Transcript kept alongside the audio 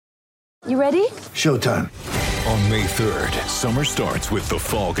You ready? Showtime. On May 3rd, summer starts with The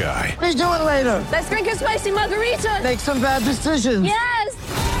Fall Guy. Let's do it later. Let's drink a spicy margarita. Make some bad decisions.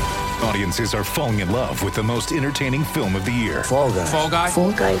 Yes! Audiences are falling in love with the most entertaining film of the year. Fall Guy. Fall Guy?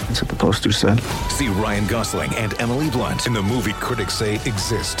 Fall Guy. That's what the poster said. See Ryan Gosling and Emily Blunt in the movie critics say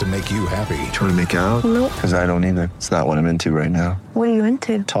exists to make you happy. Trying to make it out? Nope. Because I don't either. It's not what I'm into right now. What are you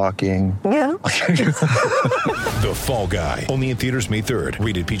into? Talking. Yeah. The Fall Guy. Only in theaters May 3rd.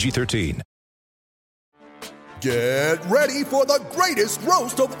 Rated PG-13. Get ready for the greatest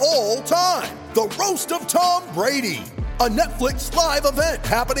roast of all time. The Roast of Tom Brady. A Netflix live event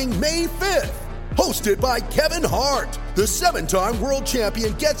happening May 5th. Hosted by Kevin Hart. The 7-time world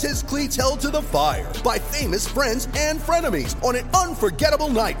champion gets his cleats held to the fire by famous friends and frenemies on an unforgettable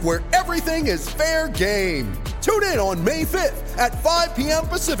night where everything is fair game. Tune in on May 5th at 5 p.m.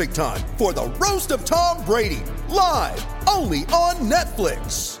 Pacific time for the Roast of Tom Brady. Live only on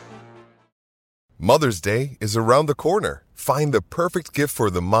Netflix. Mother's Day is around the corner. Find the perfect gift for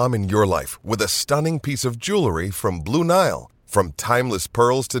the mom in your life with a stunning piece of jewelry from Blue Nile. From timeless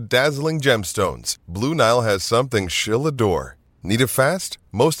pearls to dazzling gemstones, Blue Nile has something she'll adore. Need it fast?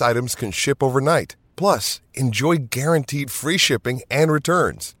 Most items can ship overnight. Plus, enjoy guaranteed free shipping and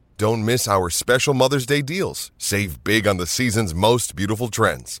returns. Don't miss our special Mother's Day deals. Save big on the season's most beautiful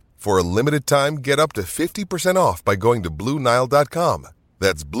trends. For a limited time, get up to 50% off by going to BlueNile.com.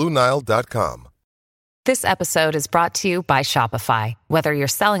 That's BlueNile.com. This episode is brought to you by Shopify. Whether you're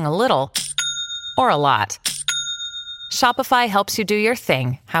selling a little or a lot, Shopify helps you do your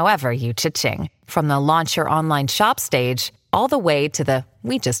thing, however you cha-ching. From the launch your online shop stage, all the way to the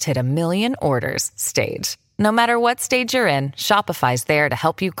we just hit 1 million orders stage. No matter what stage you're in, Shopify's there to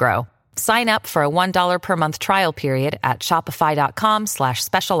help you grow. Sign up for a $1 per month trial period at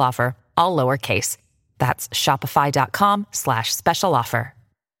shopify.com/special offer, all lowercase. That's shopify.com/special offer.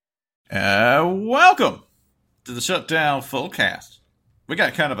 Welcome to the Shutdown Fullcast. We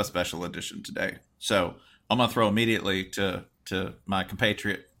got kind of a special edition today, so I'm going to throw immediately to my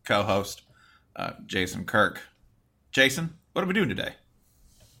compatriot co-host, Jason Kirk. Jason, what are we doing today?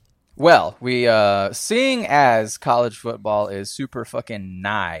 Well, we seeing as college football is super fucking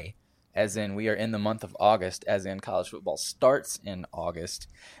nigh, as in we are in the month of August, as in college football starts in August.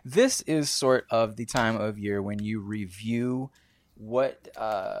 This is sort of the time of year when you review what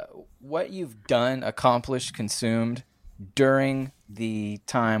you've done, accomplished, consumed during the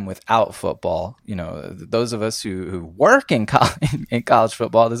time without football. You know, those of us who work in college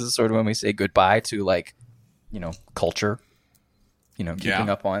football, this is sort of when we say goodbye to, like, you know, culture, you know, keeping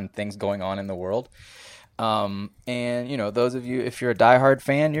up on things going on in the world. And, you know, those of you, if you're a diehard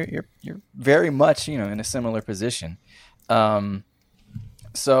fan, you're very much, you know, in a similar position.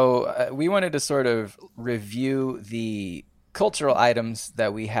 So we wanted to sort of review the cultural items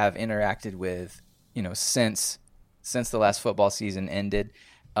that we have interacted with, you know, since the last football season ended,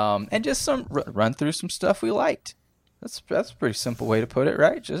 and just some run through some stuff we liked. That's a pretty simple way to put it,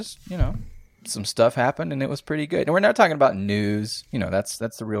 right? Just, you know, some stuff happened and it was pretty good. And we're not talking about news, you know, that's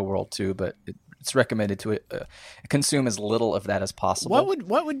the real world too, but it's recommended to consume as little of that as possible.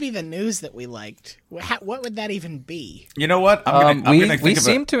 What would be the news that we liked? What would that even be? You know what? We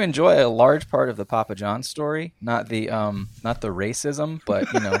seem to enjoy a large part of the Papa John story, not the racism,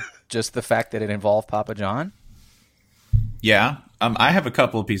 but, you know, just the fact that it involved Papa John. Yeah, I have a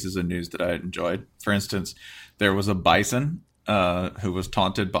couple of pieces of news that I enjoyed. For instance, there was a bison who was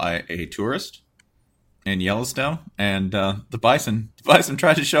taunted by a tourist in Yellowstone, and the bison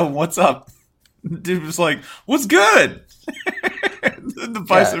tried to show him what's up. The dude was like, "What's good?" The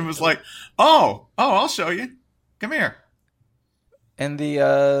bison was like, "Oh, I'll show you. Come here." And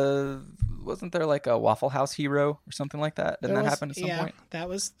the wasn't there like a Waffle House hero or something like that? Didn't that happen at some point? That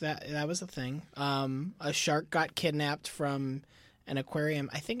was a thing. A shark got kidnapped from an aquarium,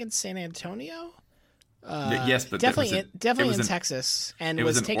 I think in San Antonio. Yes, but definitely in Texas, and it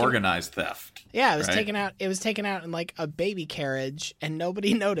was an organized theft. Yeah, it was taken out. It was taken out in like a baby carriage, and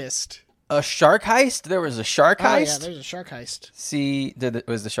nobody noticed. A shark heist? There was a shark heist? Yeah, there was a shark heist. See,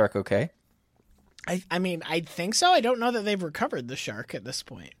 was the shark okay? I mean, I think so. I don't know that they've recovered the shark at this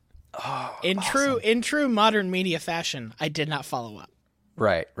point. Oh, in true modern media fashion, I did not follow up.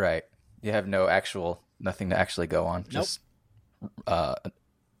 Right. You have nothing to actually go on. Nope. Just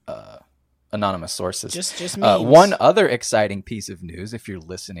anonymous sources. Just memes. One other exciting piece of news, if you're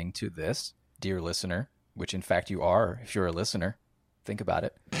listening to this, dear listener, which in fact you are, if you're a listener, think about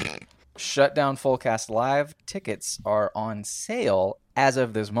it. Shutdown Fullcast Live tickets are on sale as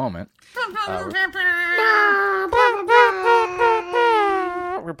of this moment.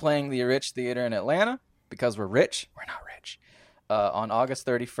 We're playing the Rich Theater in Atlanta because we're rich. We're not rich. on August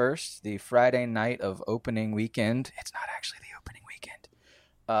 31st, the Friday night of opening weekend. It's not actually the opening weekend.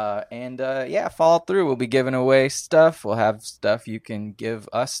 Yeah, follow through. We'll be giving away stuff. We'll have stuff you can give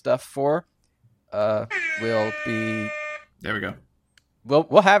us stuff for. We'll be... There we go.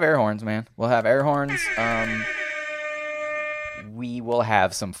 We'll have air horns, man. We'll have air horns. We will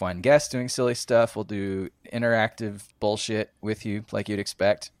have some fun guests doing silly stuff. We'll do interactive bullshit with you like you'd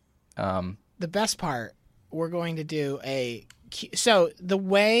expect. The best part, we're going to do so the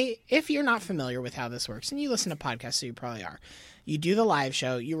way, if you're not familiar with how this works, and you listen to podcasts, so you probably are, you do the live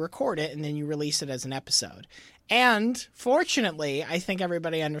show, you record it, and then you release it as an episode. And fortunately, I think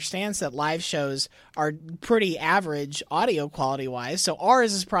everybody understands that live shows are pretty average audio quality wise. So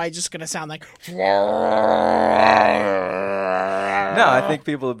ours is probably just going to sound like. No, I think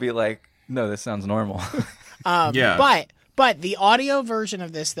people would be like, no, this sounds normal. Yeah. But the audio version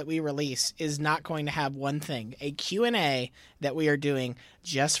of this that we release is not going to have one thing, a Q&A that we are doing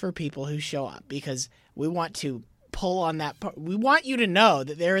just for people who show up, because we want to pull on that part. We want you to know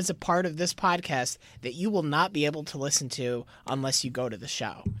that there is a part of this podcast that you will not be able to listen to unless you go to the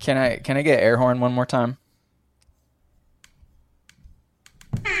show. Can I get air horn one more time?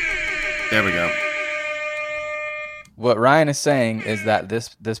 There we go. What Ryan is saying is that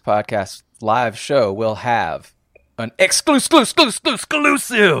this podcast live show will have an exclusive.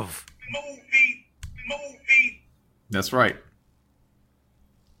 That's right.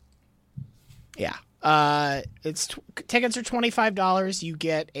 Yeah. Tickets are $25. You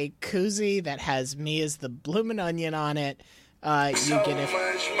get a koozie that has me as the bloomin' onion on it. You get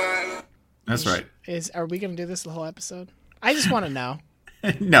it. That's right. Are we going to do this the whole episode? I just want to know.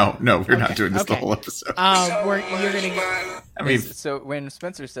 No, we're not doing this the whole episode. You're gonna get... I mean, so when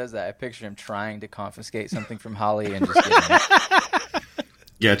Spencer says that, I picture him trying to confiscate something from Holly and just getting it.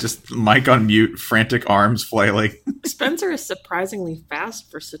 Yeah, just mic on mute, frantic arms flailing. Spencer is surprisingly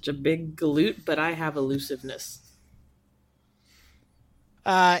fast for such a big galoot, but I have elusiveness.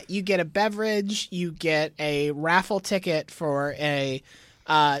 You get a beverage. You get a raffle ticket for a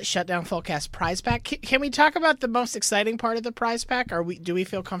Shutdown Fullcast prize pack. Can we talk about the most exciting part of the prize pack? Do we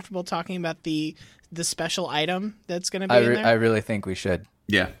feel comfortable talking about the special item that's going to be in there? I really think we should.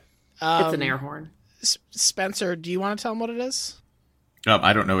 Yeah. It's an air horn. Spencer, do you want to tell them what it is?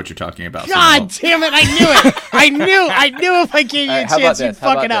 I don't know what you're talking about. God damn it! I knew it. I knew if I gave you a chance, you'd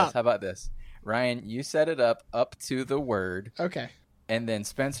fuck it up. How about this? Ryan, you set it up to the word. Okay. And then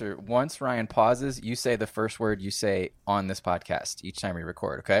Spencer, once Ryan pauses, you say the first word you say on this podcast each time we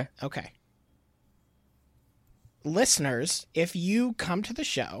record, okay? Okay. Listeners, if you come to the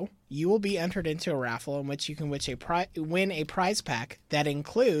show, you will be entered into a raffle in which you can win a prize pack that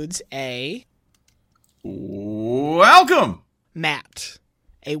includes a... Welcome mat.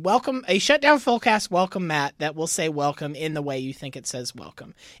 A Shutdown Fullcast welcome mat that will say welcome in the way you think it says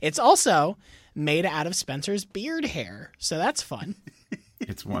welcome. It's also made out of Spencer's beard hair, so that's fun.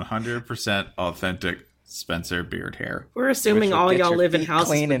 It's 100% authentic Spencer beard hair. We're assuming all y'all live in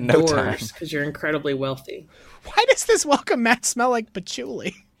houses with doors because you're incredibly wealthy. Why does this welcome mat smell like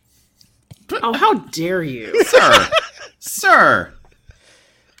patchouli? Oh, how dare you, sir?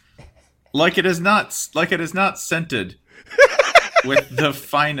 Like it is not scented with the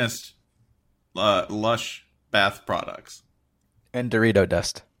finest Lush bath products and Dorito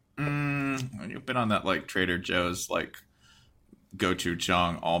dust. You've been on that like Trader Joe's like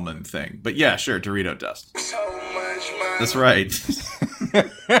gochujang almond thing, but yeah, sure, Dorito dust. That's right.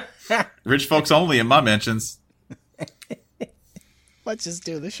 Rich folks only in my mentions. Let's just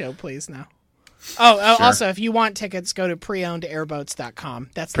do the show, please, now. Oh, sure. Also, if you want tickets, go to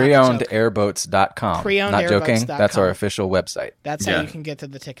preownedairboats.com. That's preownedairboats.com. Not joking. That's our official website. That's how you can get to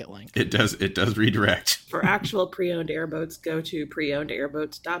the ticket link. It does redirect. For actual pre-owned airboats, go to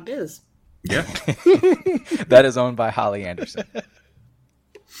preownedairboats.biz. Yeah. That is owned by Holly Anderson.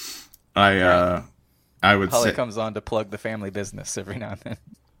 I would Holly say comes on to plug the family business every now and then.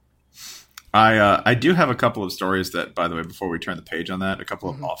 I do have a couple of stories that, by the way, before we turn the page on that, a couple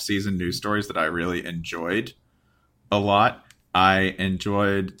of off-season news stories that I really enjoyed a lot. I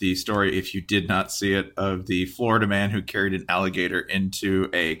enjoyed the story, if you did not see it, of the Florida man who carried an alligator into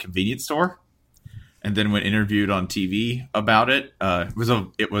a convenience store, and then when interviewed on TV about it,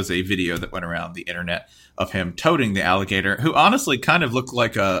 it was a video that went around the internet of him toting the alligator, who honestly kind of looked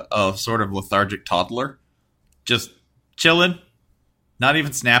like a sort of lethargic toddler, just chilling. Not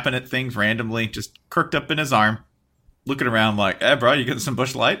even snapping at things randomly, just crooked up in his arm, looking around like, hey, bro, you getting some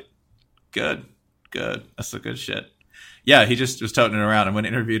Busch Light? Good. That's the good shit. Yeah, he just was toting it around, and when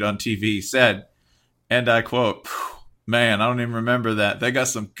interviewed on TV, said, and I quote, man, I don't even remember that. They got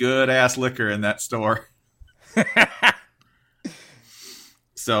some good-ass liquor in that store.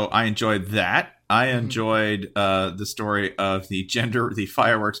 So I enjoyed that. I enjoyed the story of the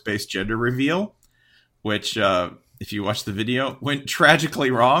fireworks-based gender reveal, which, if you watch the video, went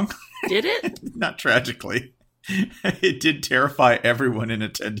tragically wrong. Did it? Not tragically. It did terrify everyone in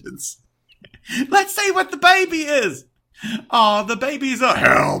attendance. Let's see what the baby is. Oh, the baby's a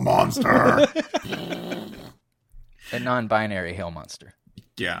hell monster. A non-binary hell monster.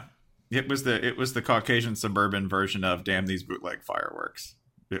 Yeah. It was the Caucasian suburban version of damn these bootleg fireworks.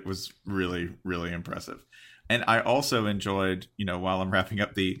 It was really, really impressive. And I also enjoyed, while I'm wrapping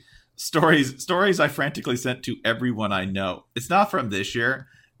up, the stories I frantically sent to everyone I know. It's not from this year.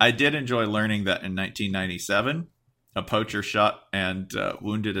 I did enjoy learning that in 1997, a poacher shot and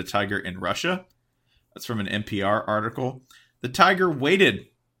wounded a tiger in Russia. That's from an NPR article. The tiger waited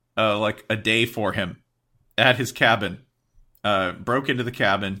like a day for him at his cabin, broke into the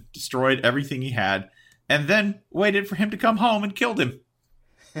cabin, destroyed everything he had, and then waited for him to come home and killed him.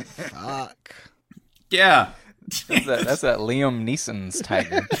 Fuck. Yeah. That's that Liam Neeson's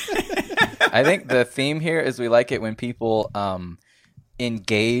tiger. I think the theme here is we like it when people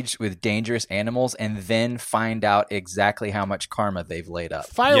engage with dangerous animals and then find out exactly how much karma they've laid up.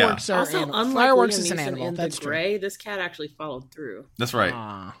 Fireworks are Also, unlike fireworks Liam is an Neeson animal. in That's The true. Gray, this cat actually followed through. That's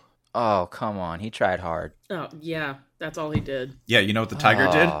right. Oh, come on. He tried hard. Oh, yeah. That's all he did. Yeah, you know what the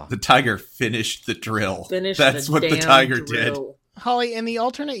tiger did? The tiger finished the drill. That's what the tiger did. Holly, in the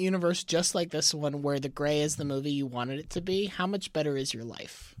alternate universe, just like this one, where The Gray is the movie you wanted it to be, how much better is your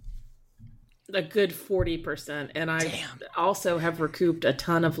life? A good 40%. And I also have recouped a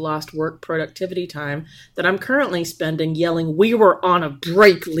ton of lost work productivity time that I'm currently spending yelling, "We were on a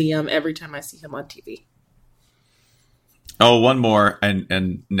break, Liam," every time I see him on TV. Oh, one more,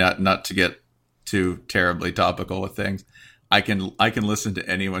 and not to get too terribly topical with things. I can listen to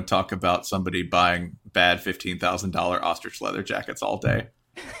anyone talk about somebody buying bad $15,000 ostrich leather jackets all day.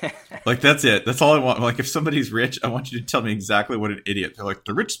 Like, that's it. That's all I want. Like, if somebody's rich, I want you to tell me exactly what an idiot. They're like,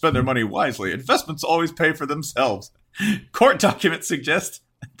 the rich spend their money wisely. Investments always pay for themselves. Court documents suggest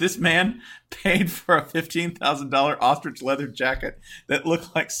this man paid for a $15,000 ostrich leather jacket that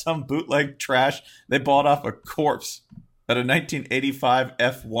looked like some bootleg trash they bought off a corpse at a 1985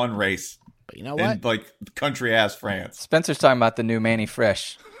 F1 race. But you know what? In, like, country ass France. Spencer's talking about the new Manny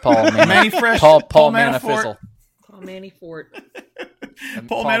Fresh. Paul Manny Fresh. Paul Manafort. Manifizzle. Paul Manafort.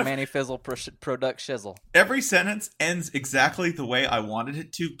 Paul Manifizzle product shizzle. Every sentence ends exactly the way I wanted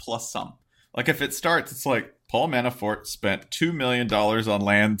it to, plus some. Like, if it starts, it's like, Paul Manafort spent $2 million on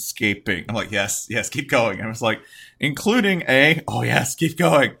landscaping. I'm like, yes, keep going. And I was like, including yes, keep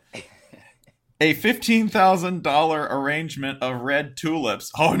going. A $15,000 arrangement of red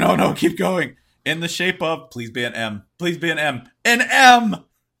tulips. Oh, no, keep going. In the shape of, please be an M. Please be an M. An M!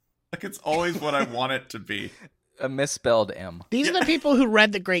 Like, it's always what I want it to be. A misspelled M. These are the people who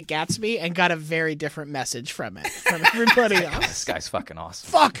read The Great Gatsby and got a very different message from it, from everybody else. This guy's fucking awesome.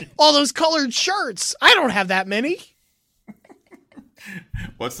 Fuck, all those colored shirts. I don't have that many.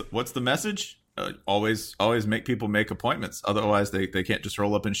 What's the message? Always make people make appointments. Otherwise, they can't just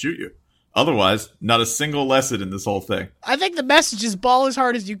roll up and shoot you. Otherwise, not a single lesson in this whole thing. I think the message is ball as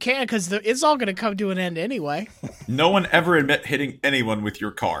hard as you can because it's all going to come to an end anyway. No one ever admit hitting anyone with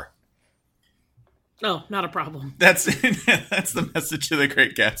your car. No, not a problem. That's the message of The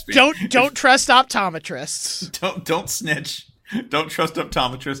Great Gatsby. Don't trust optometrists. Don't snitch. Don't trust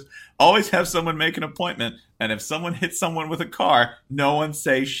optometrists. Always have someone make an appointment. And if someone hits someone with a car, no one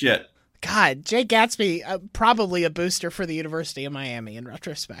say shit. God, Jay Gatsby, probably a booster for the University of Miami in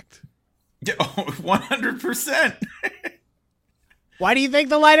retrospect. Yeah, 100%. Why do you think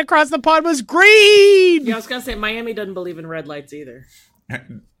the light across the pond was green? Yeah, I was gonna say Miami doesn't believe in red lights either.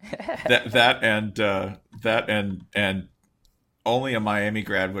 that and only a Miami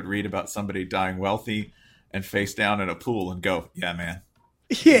grad would read about somebody dying wealthy and face down in a pool and go, yeah, man.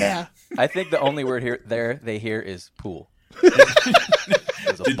 Yeah. I think the only word they hear is pool.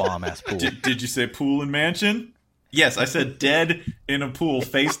 It's a bomb ass pool. Did you say pool and mansion? Yes, I said dead in a pool,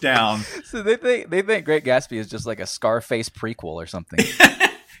 face down. So they think Great Gatsby is just like a Scarface prequel or something.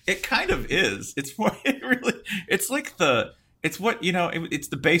 It kind of is. It's what it's the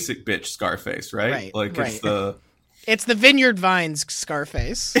basic bitch Scarface, right? Right, like right. It's the Vineyard Vines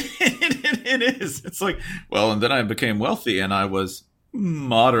Scarface. It is. It's like, well, and then I became wealthy and I was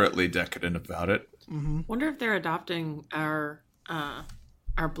moderately decadent about it. Mm-hmm. Wonder if they're adopting our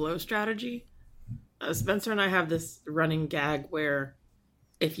blow strategy. Spencer and I have this running gag where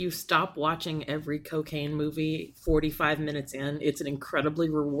if you stop watching every cocaine movie 45 minutes in, it's an incredibly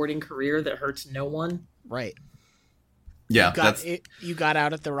rewarding career that hurts no one. Right. Yeah, you got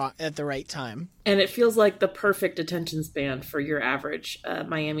out at the right time. And it feels like the perfect attention span for your average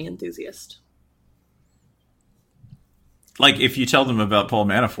Miami enthusiast. Like, if you tell them about Paul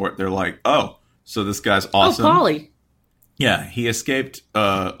Manafort, they're like, oh, so this guy's awesome. Oh, Paulie. Yeah, he escaped,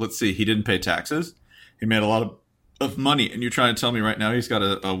 let's see, he didn't pay taxes. He made a lot of money. And you're trying to tell me right now he's got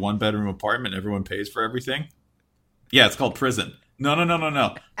a one-bedroom apartment, everyone pays for everything? Yeah, it's called prison.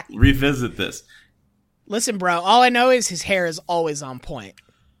 No. Revisit this. Listen, bro, all I know is his hair is always on point.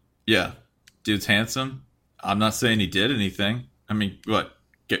 Yeah. Dude's handsome. I'm not saying he did anything. I mean, what?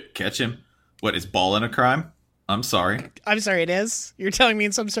 Catch him? What, is balling a crime? I'm sorry. It is? You're telling me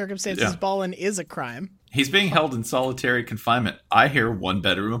in some circumstances balling is a crime? He's being held in solitary confinement. I hear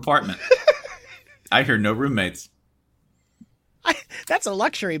one-bedroom apartment. I hear no roommates. That's a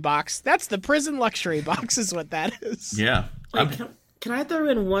luxury box. That's the prison luxury box is what that is. Yeah. Can I throw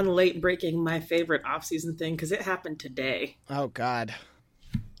in one late-breaking my favorite off-season thing? Because it happened today. Oh, God.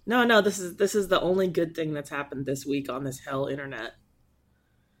 No, this is the only good thing that's happened this week on this hell internet.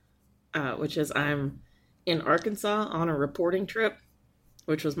 Which is I'm in Arkansas on a reporting trip,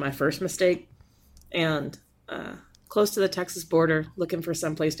 which was my first mistake, and close to the Texas border, looking for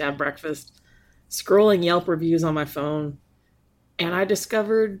someplace to have breakfast, scrolling Yelp reviews on my phone, and I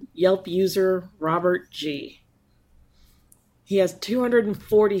discovered Yelp user Robert G. He has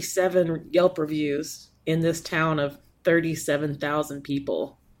 247 Yelp reviews in this town of 37,000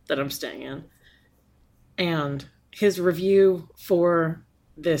 people that I'm staying in. And his review for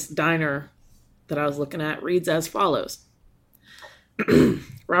this diner that I was looking at reads as follows.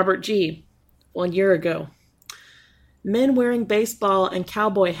 Robert G. 1 year ago. Men wearing baseball and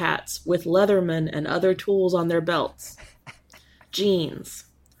cowboy hats with Leatherman and other tools on their belts. Jeans.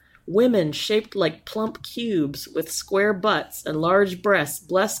 Women shaped like plump cubes with square butts and large breasts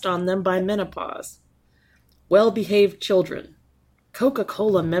blessed on them by menopause. Well-behaved children.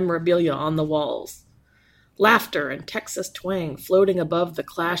 Coca-Cola memorabilia on the walls. Laughter and Texas twang floating above the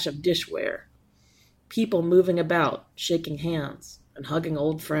clash of dishware. People moving about, shaking hands, and hugging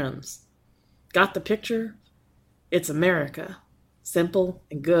old friends. Got the picture? It's America. Simple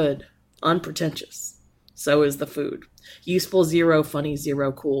and good. Unpretentious. So is the food. Useful 0, funny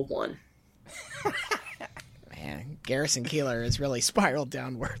 0, cool 1. Man, Garrison Keillor has really spiraled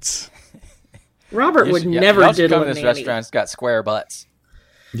downwards. Robert would never diddle this restaurant's got square butts.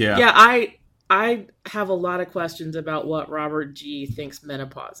 Yeah. Yeah, I have a lot of questions about what Robert G thinks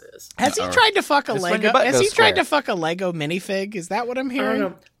menopause is. Has he tried to fuck a Lego? Has he tried to fuck a Lego minifig? Is that what I'm hearing? I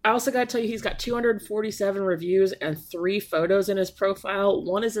don't know. I also got to tell you, he's got 247 reviews and 3 photos in his profile.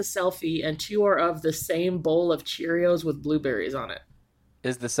 1 is a selfie, and 2 are of the same bowl of Cheerios with blueberries on it.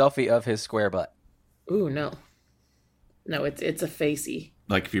 Is the selfie of his square butt? Ooh, no, it's a facey.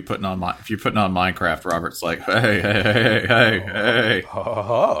 Like if you're putting on Minecraft, Robert's like, hey.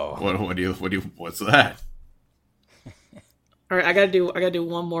 Oh. What's that? All right, I gotta do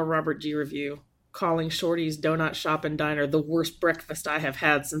one more Robert G review. Calling Shorty's Donut Shop and Diner the worst breakfast I have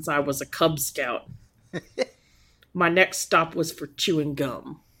had since I was a Cub Scout. My next stop was for chewing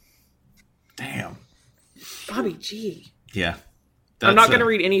gum. Damn. Bobby G. Yeah. I'm not going to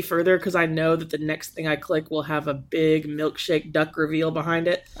read any further because I know that the next thing I click will have a big milkshake duck reveal behind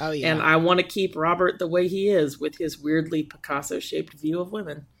it. Oh, yeah. And I want to keep Robert the way he is with his weirdly Picasso-shaped view of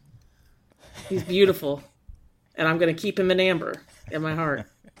women. He's beautiful. And I'm going to keep him in amber in my heart.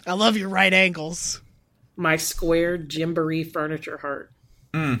 I love your right angles. My square Gymboree furniture heart.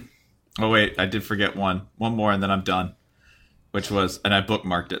 Oh, wait. I did forget one. One more and then I'm done. Which was, and I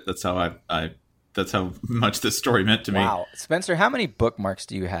bookmarked it. That's how that's how much this story meant to me. Wow. Spencer, how many bookmarks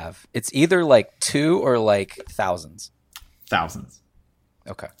do you have? It's either like 2 or like thousands. Thousands.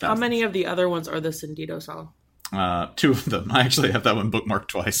 Okay. Thousands. How many of the other ones are the Sandito song? 2 of them. I actually have that one bookmarked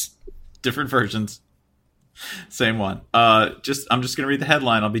twice. Different versions. Same one. I'm just going to read the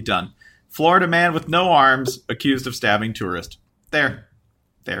headline. I'll be done. Florida man with no arms accused of stabbing tourist. There.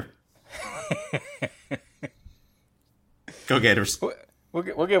 Go Gators.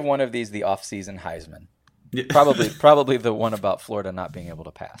 We'll give one of these the off-season Heisman. Yeah. Probably the one about Florida not being able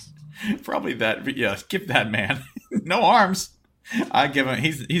to pass. Probably that. Yeah, give that man no arms. I give him.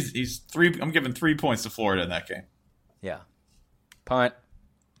 He's 3. I'm giving 3 points to Florida in that game. Yeah. Punt.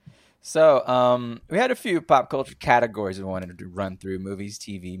 So we had a few pop culture categories we wanted to run through: movies,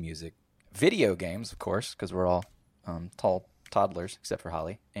 TV, music, video games, of course, because we're all tall toddlers except for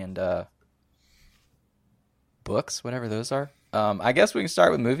Holly, and books, whatever those are. I guess we can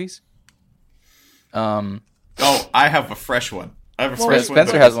start with movies. I have a fresh one.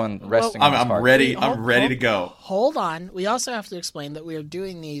 Spencer has one resting on his heart. I'm ready. I'm ready to go. Hold on. We also have to explain that we are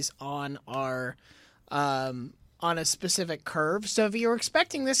doing these on our on a specific curve. So if you're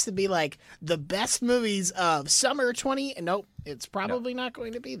expecting this to be like the best movies of summer 20, nope, it's probably not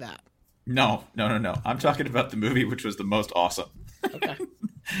going to be that. No. I'm talking about the movie which was the most awesome. Okay.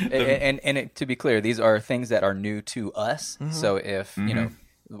 To be clear, these are things that are new to us. Mm-hmm. So if, you know,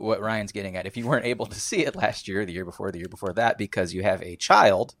 what Ryan's getting at, if you weren't able to see it last year, the year before that, because you have a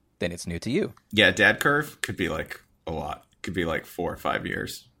child, then it's new to you. Yeah, dad curve could be like a lot. Could be like 4 or 5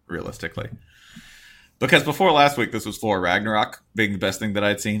 years, realistically. Because before last week, this was Thor Ragnarok being the best thing that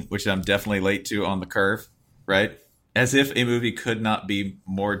I'd seen, which I'm definitely late to on the curve, right? As if a movie could not be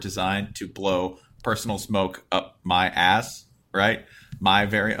more designed to blow personal smoke up my ass, right? My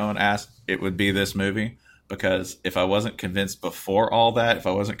very own ass. It would be this movie. Because if I wasn't convinced before all that, if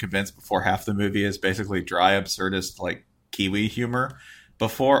I wasn't convinced before half the movie is basically dry, absurdist, like Kiwi humor,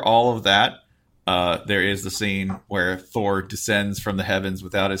 before all of that, there is the scene where Thor descends from the heavens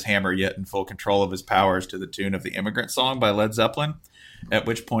without his hammer yet in full control of his powers to the tune of the Immigrant Song by Led Zeppelin, at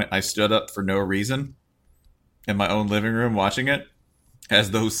which point I stood up for no reason in my own living room watching it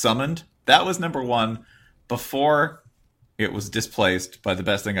as though summoned. That was number one before it was displaced by the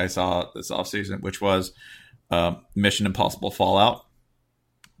best thing I saw this offseason, which was Mission Impossible Fallout.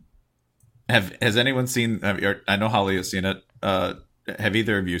 Has anyone seen? I know Holly has seen it. Have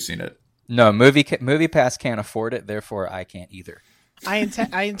either of you seen it? No, Movie Pass can't afford it, therefore I can't either. I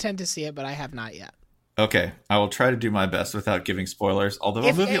intend to see it, but I have not yet. Okay, I will try to do my best without giving spoilers. Although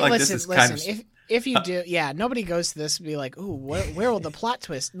a movie like this is kind of... If you do, nobody goes to this and be like, ooh, where will the plot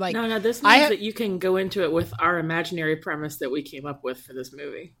twist? Like, no, this means that you can go into it with our imaginary premise that we came up with for this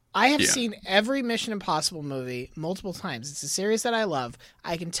movie. I have seen every Mission Impossible movie multiple times. It's a series that I love.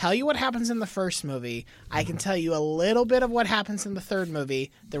 I can tell you what happens in the first movie. I can tell you a little bit of what happens in the third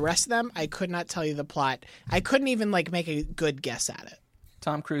movie. The rest of them, I could not tell you the plot. I couldn't even make a good guess at it.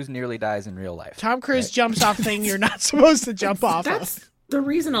 Tom Cruise nearly dies in real life. Tom Cruise jumps off thing you're not supposed to jump off of. The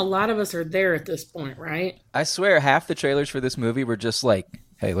reason a lot of us are there at this point, right? I swear half the trailers for this movie were just like,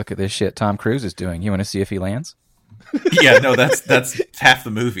 hey, look at this shit Tom Cruise is doing. You want to see if he lands? Yeah, no, that's half the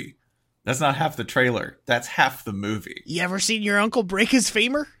movie. That's not half the trailer. That's half the movie. You ever seen your uncle break his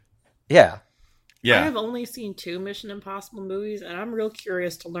femur? Yeah. I have only seen 2 Mission Impossible movies, and I'm real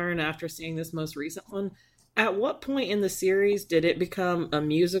curious to learn after seeing this most recent one. At what point in the series did it become a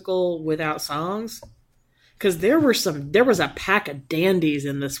musical without songs? Because there was a pack of dandies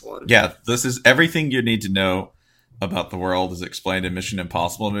in this one. Yeah, this is everything you need to know about the world is explained in Mission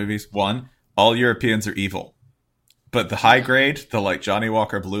Impossible movies. 1, all Europeans are evil. But the high grade, the like Johnny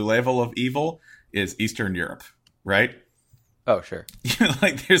Walker Blue level of evil is Eastern Europe, right? Oh, sure.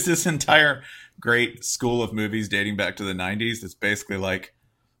 Like there's this entire great school of movies dating back to the 90s that's basically like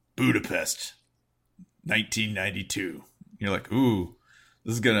Budapest, 1992. You're like, ooh.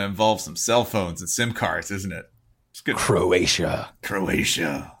 This is going to involve some cell phones and SIM cards, isn't it? It's good. Croatia.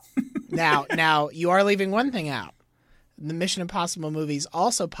 Now, you are leaving one thing out. The Mission Impossible movies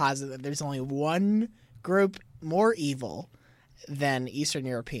also posit that there's only one group more evil than Eastern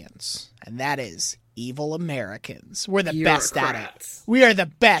Europeans, and that is evil Americans. We're the best at it. We are the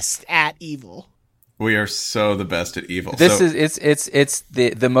best at evil. We are so the best at evil. It's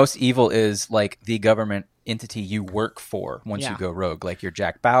the most evil is like the government entity you work for once you go rogue, like you're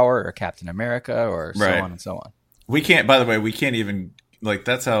Jack Bauer or Captain America or so on and so on. We can't even like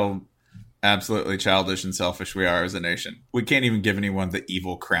that's how absolutely childish and selfish we are as a nation. We can't even give anyone the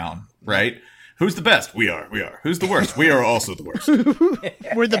evil crown, right? Who's the best? We are. Who's the worst? We are also the worst.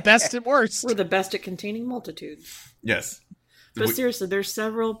 We're the best at worst. We're the best at containing multitudes. Yes. But seriously, there's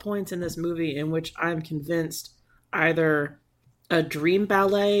several points in this movie in which I'm convinced either a dream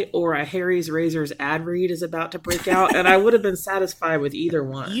ballet or a Harry's Razors ad read is about to break out, and I would have been satisfied with either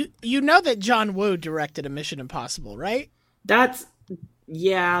one. You know that John Woo directed a Mission Impossible, right? That's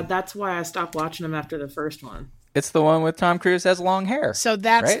why I stopped watching them after the first one. It's the one with Tom Cruise has long hair. So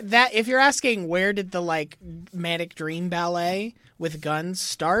that's right? That. If you're asking where did the like manic dream ballet with guns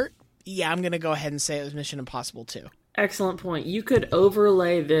start, I'm gonna go ahead and say it was Mission Impossible 2. Excellent point. You could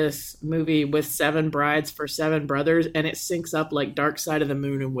overlay this movie with 7 Brides for 7 Brothers, and it syncs up like Dark Side of the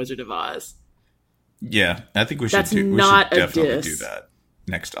Moon and Wizard of Oz. Yeah, I think we should definitely do that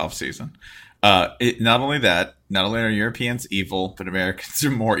next offseason. Not only are Europeans evil, but Americans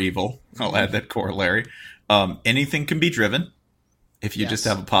are more evil. I'll add that corollary. Anything can be driven if you just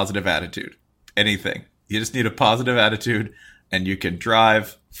have a positive attitude. Anything. You just need a positive attitude, and you can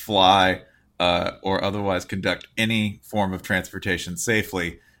drive, fly, or otherwise conduct any form of transportation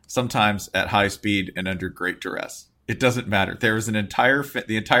safely, sometimes at high speed and under great duress. It doesn't matter. There is the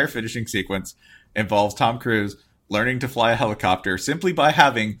entire finishing sequence involves Tom Cruise learning to fly a helicopter simply by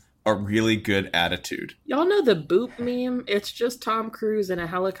having a really good attitude. Y'all know the boop meme? It's just Tom Cruise in a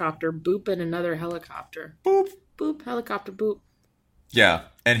helicopter booping another helicopter. Boop. Boop, helicopter boop. Yeah,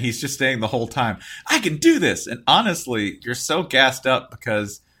 and he's just saying the whole time, I can do this. And honestly, you're so gassed up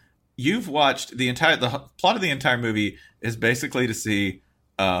because you've watched the plot of the entire movie is basically to see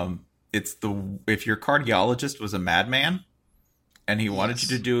if your cardiologist was a madman and he wanted you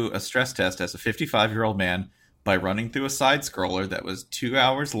to do a stress test as a 55-year-old man by running through a side scroller that was 2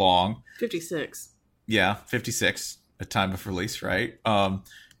 hours long. 56. Yeah, 56 at time of release, right?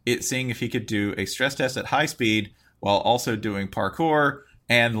 Seeing if he could do a stress test at high speed while also doing parkour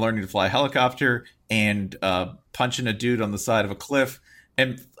and learning to fly a helicopter and punching a dude on the side of a cliff.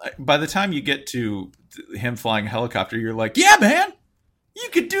 And by the time you get to him flying a helicopter, you're like, yeah, man, you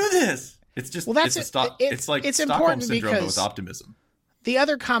could do this. It's just, it's like Stockholm Syndrome, but with optimism. The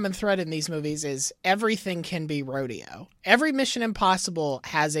other common thread in these movies is everything can be rodeo. Every Mission Impossible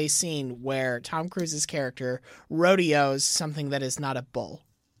has a scene where Tom Cruise's character rodeos something that is not a bull.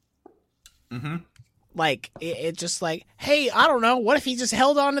 Mm-hmm. Like, it just like, hey, I don't know, what if he just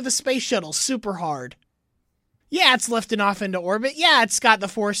held onto the space shuttle super hard? Yeah, it's lifting off into orbit. Yeah, it's got the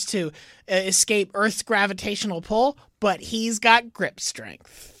force to escape Earth's gravitational pull, but he's got grip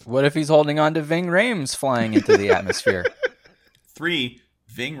strength. What if he's holding on to Ving Rhames flying into the atmosphere? 3,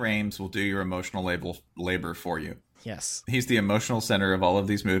 Ving Rhames will do your emotional labor for you. Yes. He's the emotional center of all of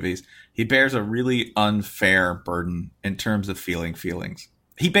these movies. He bears a really unfair burden in terms of feeling feelings.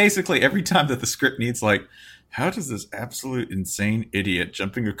 He basically, every time that the script needs, like, how does this absolute insane idiot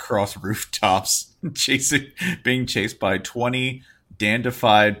jumping across rooftops, being chased by 20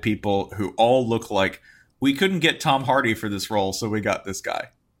 dandified people who all look like, we couldn't get Tom Hardy for this role, so we got this guy.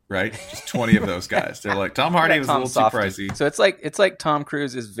 Right, just 20 of those guys. They're like, Tom Hardy was a little too pricey. So it's like Tom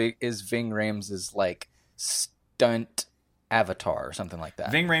Cruise is Ving Rhames' like stunt avatar or something like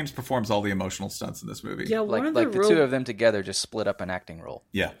that. Ving Rhames performs all the emotional stunts in this movie. Yeah, the two of them together just split up an acting role.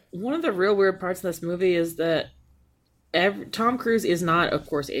 Yeah. One of the real weird parts of this movie is that Tom Cruise is not, of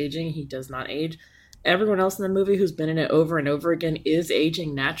course, aging. He does not age. Everyone else in the movie who's been in it over and over again is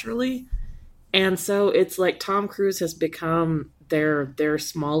aging naturally. And so it's like Tom Cruise has become their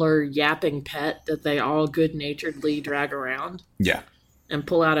smaller yapping pet that they all good-naturedly drag around. Yeah. And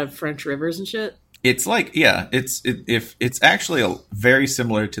pull out of French rivers and shit. It's like, yeah, it's actually very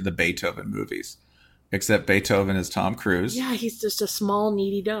similar to the Beethoven movies, except Beethoven is Tom Cruise. Yeah, he's just a small,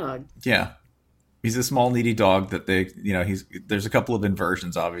 needy dog. Yeah. He's a small, needy dog that there's a couple of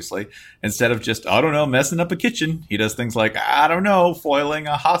inversions, obviously. Instead of just, I don't know, messing up a kitchen, he does things like, I don't know, foiling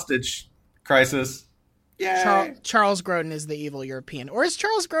a hostage crisis. Yeah. Charles Grodin is the evil European. Or is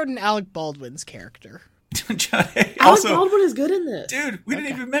Charles Grodin Alec Baldwin's character? Alec Baldwin is good in this. Dude, we didn't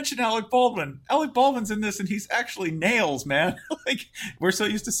even mention Alec Baldwin. Alec Baldwin's in this, and he's actually nails, man. Like, we're so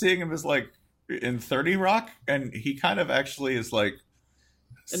used to seeing him as, like, in 30 Rock, and he kind of actually is, like...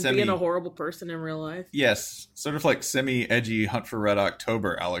 And being a horrible person in real life. Yes. Sort of like semi-edgy Hunt for Red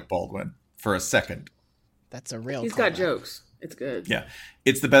October Alec Baldwin for a second. That's a real He's got jokes. It's good. Yeah.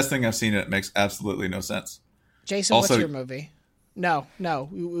 It's the best thing I've seen, and it makes absolutely no sense. Jason, what's your movie? No.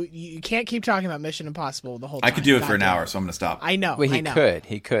 You can't keep talking about Mission Impossible the whole time. I could do it for an hour, so I'm going to stop. I know. Well,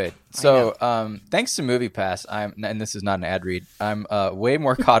 he could. So, thanks to MoviePass, and this is not an ad read, I'm way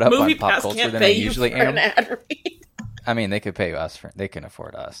more caught up on pop culture than I usually am. An ad read. I mean, they could pay us they can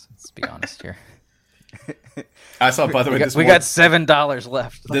afford us. Let's be honest here. I saw, by the way, we got $7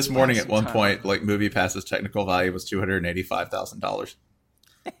 left. This morning at one point, like MoviePass's technical value was $285,000.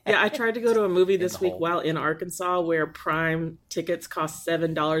 Yeah, I tried to go to a movie this week while in Arkansas where Prime tickets cost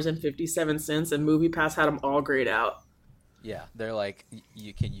 $7.57 and MoviePass had them all grayed out. Yeah, they're like,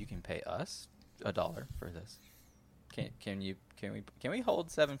 you can pay us $1 for this. Can we hold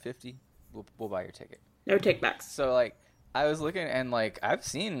 $7.50? We'll buy your ticket. No takebacks. So like, I was looking and like I've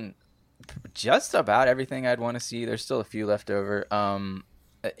seen just about everything I'd want to see. There's still a few left over.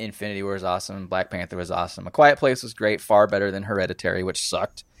 Infinity War was awesome. Black Panther was awesome. A Quiet Place was great, far better than Hereditary, which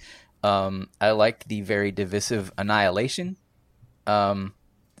sucked. I liked the very divisive Annihilation. It's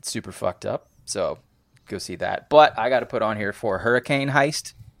super fucked up, so go see that. But I got to put on here for Hurricane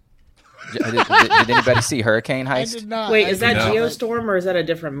Heist. Did anybody see Hurricane Heist? I did not. Wait, is that Geostorm or is that a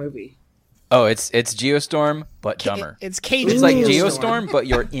different movie? Oh, it's Geostorm, but dumber. It's Cajun. It's like Geostorm, but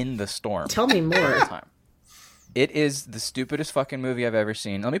you're in the storm. Tell me more. It is the stupidest fucking movie I've ever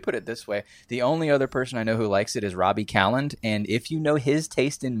seen. Let me put it this way. The only other person I know who likes it is Robbie Calland. And if you know his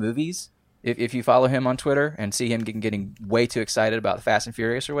taste in movies, if you follow him on Twitter and see him getting way too excited about Fast and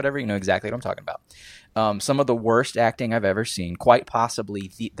Furious or whatever, you know exactly what I'm talking about. Some of the worst acting I've ever seen. Quite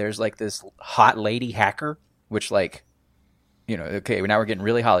possibly, there's like this hot lady hacker, which like okay, now we're getting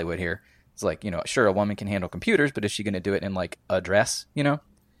really Hollywood here. It's like, sure, a woman can handle computers, but is she going to do it in like a dress?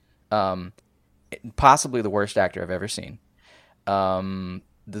 Possibly the worst actor I've ever seen.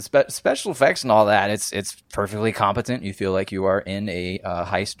 The special effects and all that, it's perfectly competent. You feel like you are in a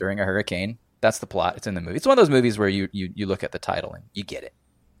heist during a hurricane. That's the plot. It's in the movie. It's one of those movies where you look at the title and you get it.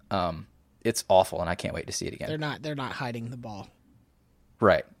 It's awful, and I can't wait to see it again. They're not hiding the ball.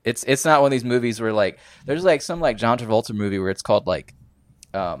 Right. It's not one of these movies where like there's like some like John Travolta movie where it's called like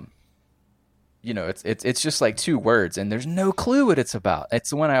it's just like 2 words and there's no clue what it's about.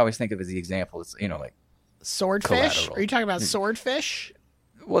 It's the one I always think of as the example. It's like Swordfish? Collateral. Are you talking about Swordfish?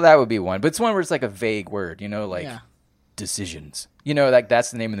 Well, that would be one, but it's one where it's like a vague word, decisions. Like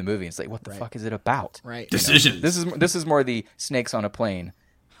that's the name of the movie. It's like, what the fuck is it about? Right. Decisions. This is more the Snakes on a Plane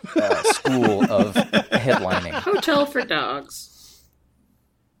school of headlining. Hotel for Dogs.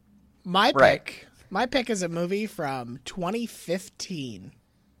 My Right. pick is a movie from 2015.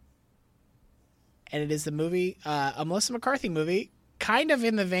 And it is the movie, a Melissa McCarthy movie, kind of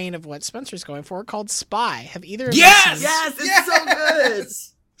in the vein of what Spencer's going for, called Spy. Have either of you seen it? Yes, it's so good.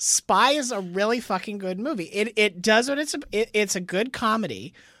 Spy is a really fucking good movie. It does what it's a good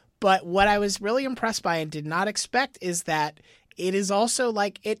comedy, but what I was really impressed by and did not expect is that it is also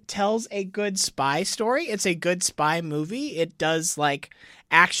like it tells a good spy story. It's a good spy movie. It does like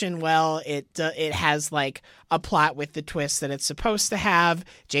action well. It has like a plot with the twist that it's supposed to have.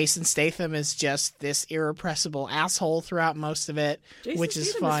 Jason Statham is just this irrepressible asshole throughout most of it, which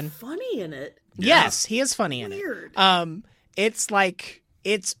is fun. Is funny in it. Yes, he is funny in Weird. it. It's like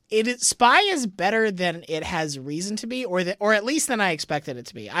Spy is better than it has reason to be, or at least than I expected it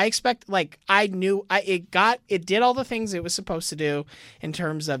to be. I expect it did all the things it was supposed to do in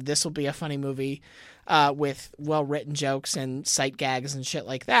terms of this will be a funny movie with well written jokes and sight gags and shit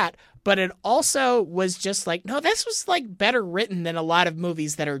like that. But it also was just like, no, this was like better written than a lot of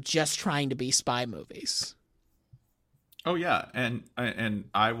movies that are just trying to be spy movies. Oh yeah, and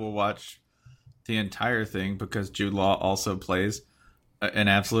I will watch the entire thing because Jude Law also plays an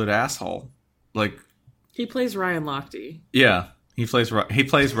absolute asshole. Like He plays Ryan Lochte. Yeah, he plays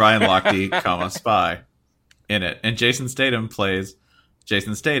Ryan Lochte, spy in it, and Jason Statham plays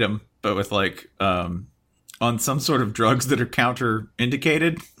Jason Statham, but with like on some sort of drugs that are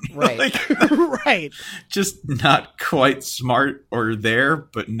counter-indicated, right? Right. Just not quite smart or there,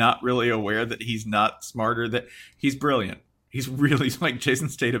 but not really aware that he's not smarter. That he's brilliant. He's really like Jason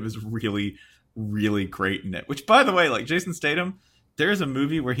Statham is really, really great in it. Which, by the way, like Jason Statham. There's a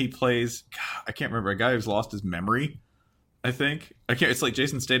movie where he plays, I can't remember, a guy who's lost his memory, I think. It's like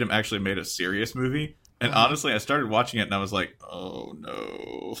Jason Statham actually made a serious movie. And honestly, I started watching it and I was like, oh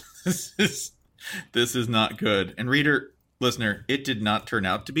no, this is not good. And listener, it did not turn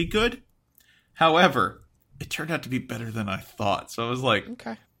out to be good. However, it turned out to be better than I thought. So I was like,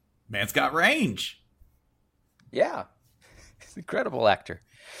 okay, man's got range. Yeah. He's an incredible actor.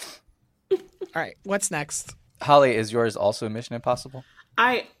 All right, what's next? Holly, is yours also Mission Impossible?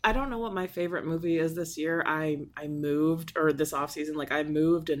 I don't know what my favorite movie is this year. I moved, or this offseason, like I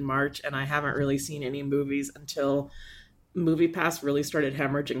moved in March and I haven't really seen any movies until MoviePass really started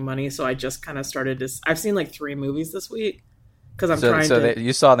hemorrhaging money. So I just kind of started to, I've seen like 3 movies this week because I'm trying to.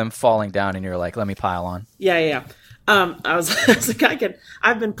 You saw them falling down and you're like, let me pile on. Yeah. I was like,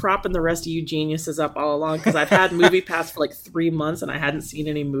 I've been propping the rest of you geniuses up all along because I've had MoviePass for like 3 months and I hadn't seen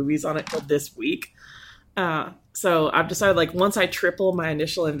any movies on it till this week. So I've decided like once I triple my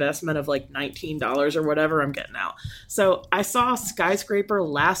initial investment of like $19 or whatever, I'm getting out. So I saw Skyscraper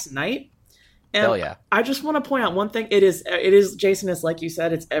last night. And hell yeah. I just want to point out one thing. It is Jason, it's like you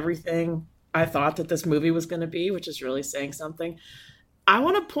said, it's everything I thought that this movie was going to be, which is really saying something. I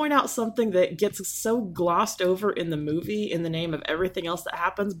want to point out something that gets so glossed over in the movie in the name of everything else that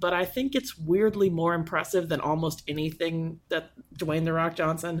happens, but I think it's weirdly more impressive than almost anything that Dwayne The Rock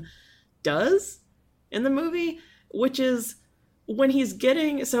Johnson does in the movie, which is when he's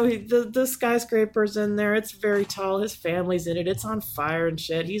getting, the skyscraper's in there, it's very tall, his family's in it, it's on fire and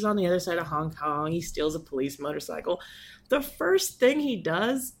shit, he's on the other side of Hong Kong, he steals a police motorcycle. The first thing he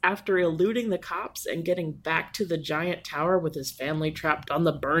does after eluding the cops and getting back to the giant tower with his family trapped on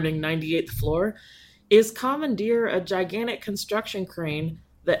the burning 98th floor is commandeer a gigantic construction crane,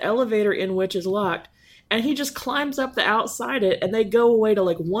 the elevator in which is locked, and he just climbs up the outside it, and they go away to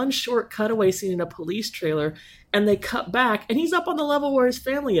like one short cutaway scene in a police trailer, and they cut back, and he's up on the level where his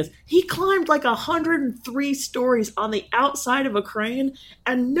family is. He climbed like 103 stories on the outside of a crane,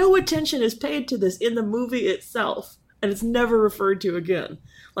 and no attention is paid to this in the movie itself, and it's never referred to again.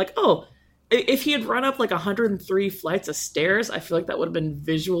 Like, oh, if he had run up like 103 flights of stairs, I feel like that would have been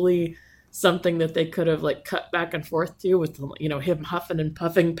visually something that they could have like cut back and forth to with, you know, him huffing and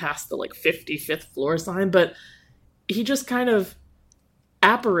puffing past the like 55th floor sign, but he just kind of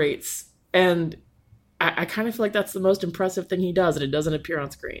apparates, and I kind of feel like that's the most impressive thing he does, and it doesn't appear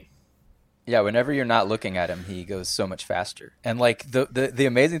on screen. Yeah, whenever you're not looking at him, he goes so much faster. And like the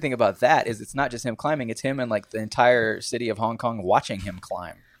amazing thing about that is it's not just him climbing, it's him and like the entire city of Hong Kong watching him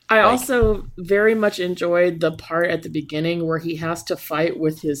climb. I also very much enjoyed the part at the beginning where he has to fight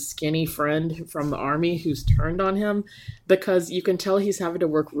with his skinny friend from the army who's turned on him, because you can tell he's having to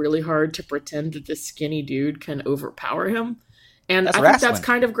work really hard to pretend that this skinny dude can overpower him. And I think that's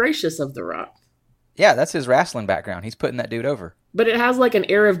kind of gracious of The Rock. Yeah, that's his wrestling background. He's putting that dude over. But it has like an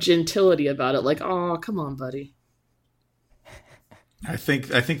air of gentility about it. Like, oh, come on, buddy. I think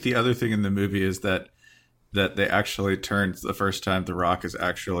the other thing in the movie is that they actually turned the first time The Rock is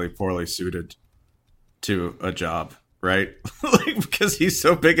actually poorly suited to a job, right? Like, because he's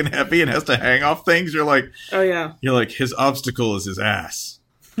so big and heavy and has to hang off things. You're like, oh yeah. You're like, his obstacle is his ass.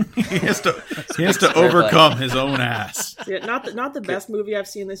 he has to overcome his own ass. Yeah, not the best movie I've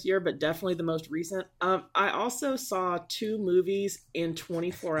seen this year, but definitely the most recent. I also saw 2 movies in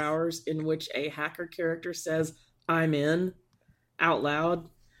 24 hours in which a hacker character says "I'm in" out loud,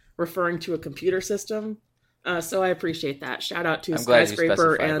 referring to a computer system. So I appreciate that. Shout out to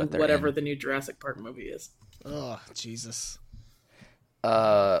Skyscraper and whatever the new Jurassic Park movie is. Oh, Jesus.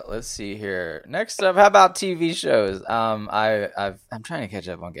 Let's see here. Next up, how about TV shows? I'm trying to catch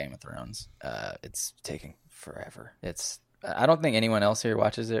up on Game of Thrones. It's taking forever. I don't think anyone else here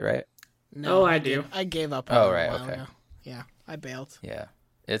watches it, right? No, I do. I gave up. Oh, right, okay. Ago. Yeah, I bailed. Yeah,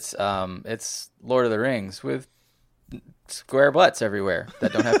 it's Lord of the Rings with square butts everywhere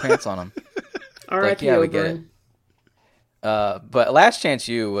that don't have pants on them. All right, yeah, we get it. But Last Chance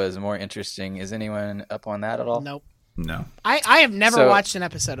U was more interesting. Is anyone up on that at all? Nope. No. I have never watched an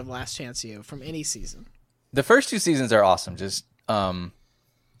episode of Last Chance U from any season. The first 2 seasons are awesome. Just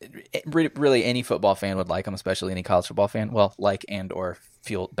really any football fan would like them, especially any college football fan. Well, like and or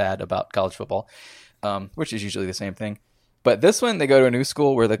feel bad about college football, which is usually the same thing. But this one, they go to a new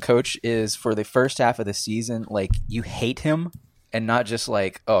school where the coach is, for the first half of the season, like, you hate him. And not just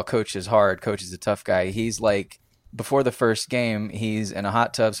like, oh, coach is hard, coach is a tough guy. He's like, before the first game, he's in a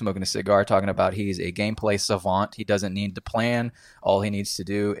hot tub smoking a cigar talking about he's a gameplay savant. He doesn't need to plan. All he needs to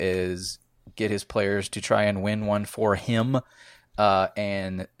do is get his players to try and win one for him,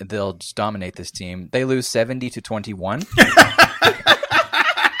 and they'll just dominate this team. They lose 70-21.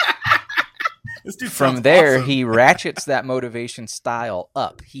 From there, awesome. He ratchets that motivation style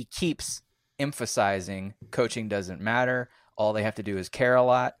up. He keeps emphasizing coaching doesn't matter. All they have to do is care a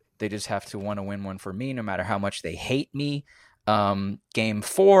lot. They just have to want to win one for me, no matter how much they hate me. Game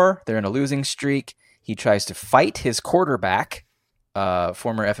 4, they're in a losing streak. He tries to fight his quarterback,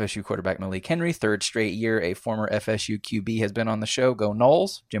 former FSU quarterback Malik Henry. 3rd straight year, a former FSU QB has been on the show. Go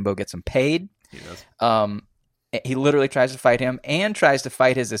Noles. Jimbo gets him paid. He does. He literally tries to fight him and tries to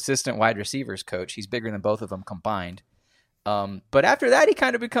fight his assistant wide receivers coach. He's bigger than both of them combined. But after that, he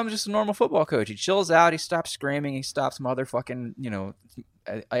kind of becomes just a normal football coach. He chills out. He stops screaming. He stops motherfucking,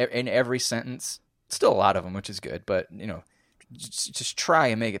 in every sentence. Still a lot of them, which is good. But, just try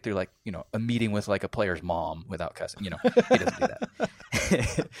and make it through, a meeting with, a player's mom without cussing. He doesn't do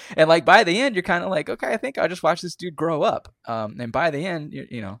that. And, by the end, you're kind of like, okay, I think I'll just watch this dude grow up. And by the end,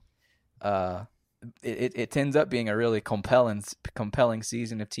 it ends up being a really compelling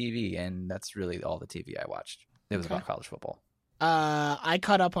season of TV. And that's really all the TV I watched. It was about college football. I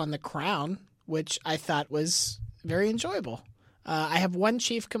caught up on The Crown, which I thought was very enjoyable. I have one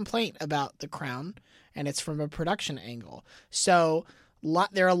chief complaint about The Crown, and it's from a production angle. So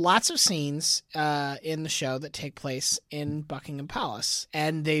there are lots of scenes in the show that take place in Buckingham Palace,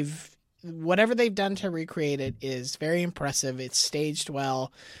 and whatever they've done to recreate it is very impressive. It's staged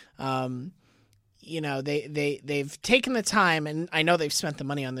well. They've taken the time, and I know they've spent the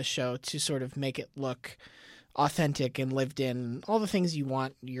money on this show to sort of make it look authentic and lived in, all the things you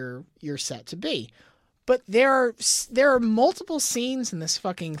want your set to be. But there are multiple scenes in this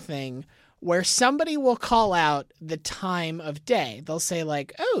fucking thing where somebody will call out the time of day. They'll say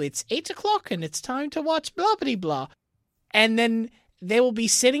oh, it's 8:00 and it's time to watch blah blah blah. And then they will be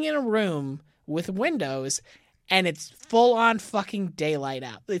sitting in a room with windows and it's full on fucking daylight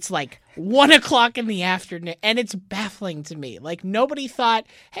out. It's 1:00 in the afternoon, and it's baffling to me. Nobody thought,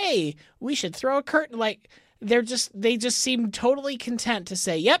 hey, we should throw a curtain. They just seem totally content to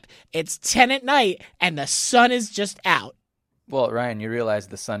say, yep, it's 10 at night and the sun is just out. Well, Ryan, you realize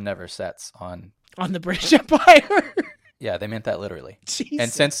the sun never sets on the British Empire. Yeah, they meant that literally.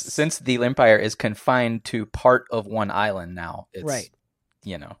 Jesus. And since the empire is confined to part of one island now, it's, right.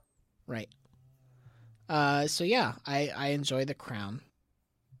 Right. So yeah, I enjoy The Crown.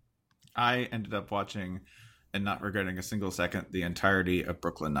 I ended up watching, and not regretting a single second, the entirety of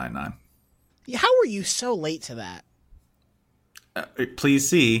Brooklyn Nine-Nine. How were you so late to that? Please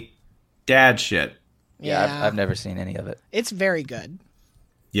see dad shit. Yeah, I've never seen any of it. It's very good.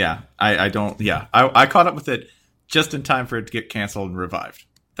 Yeah, I don't. Yeah, I caught up with it just in time for it to get canceled and revived.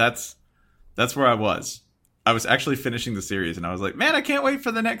 That's where I was. I was actually finishing the series, and I was like, man, I can't wait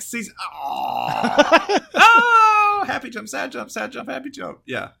for the next season. Oh, happy jump, sad jump, happy jump.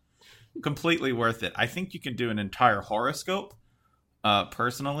 Yeah, completely worth it. I think you can do an entire horoscope.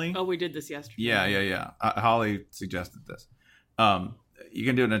 Personally, we did this yesterday. Yeah. Holly suggested this. You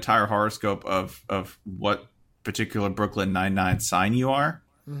can do an entire horoscope of what particular Brooklyn Nine-Nine sign you are,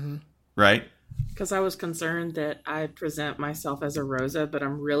 right? Because I was concerned that I present myself as a Rosa, but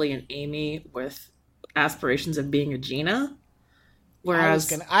I'm really an Amy with aspirations of being a Gina.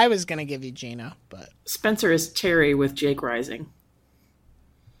 Whereas I was gonna give you Gina, but Spencer is Terry with Jake Rising.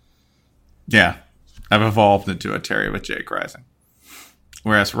 Yeah, I've evolved into a Terry with Jake Rising.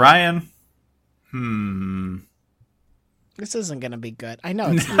 Whereas Ryan, this isn't gonna be good. I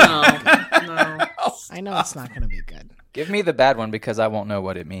know it's not. No. I know it's not gonna be good. Give me the bad one because I won't know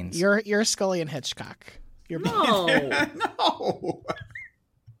what it means. You're Scully and Hitchcock. No. no.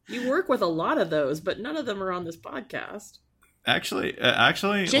 You work with a lot of those, but none of them are on this podcast. Actually,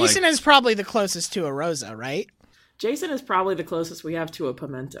 Jason is probably the closest to a Rosa, right? Jason is probably the closest we have to a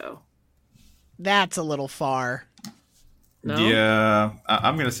pimento. That's a little far. No? Yeah,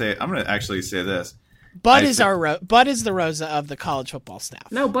 I'm gonna actually say this. Bud is the Rosa of the college football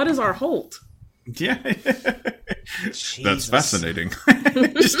staff. No, Bud is our Holt. Yeah, Jesus. That's fascinating.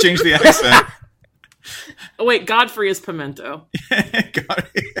 Just change the accent. Oh wait, Godfrey is pimento.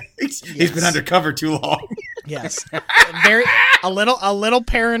 He's been undercover too long. Yes, a little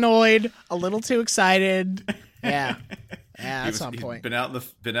paranoid, a little too excited. Yeah, that's on point. Been out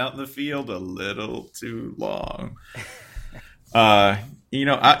in the field a little too long. I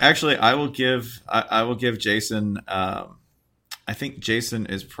will give Jason. I think Jason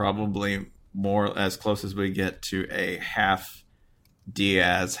is probably more as close as we get to a half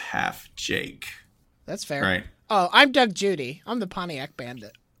Diaz, half Jake. That's fair. Right. Oh, I'm Doug Judy. I'm the Pontiac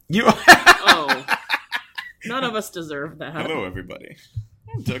Bandit. Oh, none of us deserve that. Hello, everybody.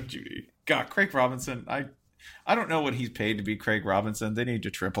 I'm Doug Judy. God, Craig Robinson. I don't know what he's paid to be Craig Robinson. They need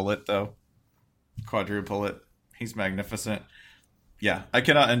to triple it though, quadruple it. He's magnificent. Yeah, I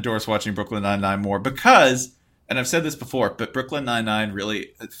cannot endorse watching Brooklyn Nine-Nine more because, and I've said this before, but Brooklyn Nine-Nine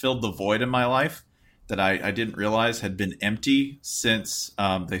really filled the void in my life that I didn't realize had been empty since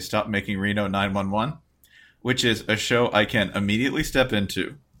they stopped making Reno 911, which is a show I can immediately step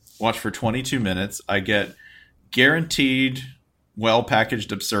into, watch for 22 minutes. I get guaranteed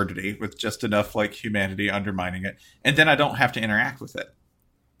well-packaged absurdity with just enough like humanity undermining it, and then I don't have to interact with it.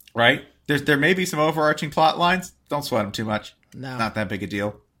 Right? There may be some overarching plot lines. Don't sweat them too much. No. Not that big a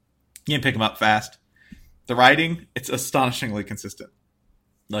deal. You can pick them up fast. The writing, it's astonishingly consistent.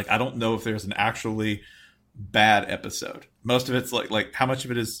 Like, I don't know if there's an actually bad episode. Most of it's like how much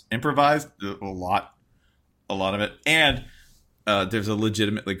of it is improvised? A lot of it. And there's a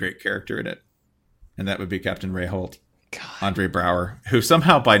legitimately great character in it. And that would be Captain Ray Holt. God. Andre Brower, who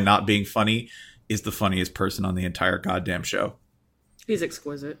somehow by not being funny is the funniest person on the entire goddamn show. He's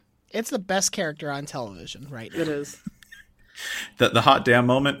exquisite. It's the best character on television right now. It is. The hot damn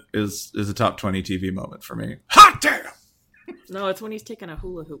moment is a top 20 TV moment for me. Hot damn! No, it's when he's taking a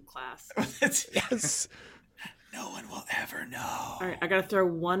hula hoop class. Yes. No one will ever know. All right, I gotta throw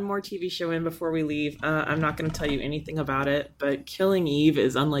one more TV show in before we leave. I'm not gonna tell you anything about it, but Killing Eve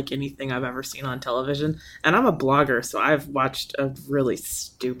is unlike anything I've ever seen on television. And I'm a blogger, so I've watched a really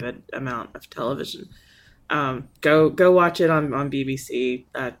stupid amount of television. Go watch it on BBC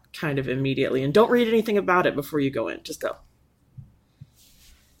kind of immediately, and don't read anything about it before you go in. Just go.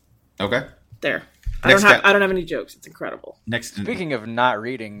 Okay. There. I don't have any jokes. It's incredible. Speaking of not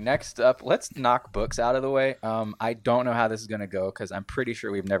reading, next up, let's knock books out of the way. I don't know how this is going to go because I'm pretty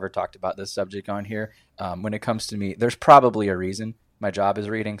sure we've never talked about this subject on here. When it comes to me, there's probably a reason. My job is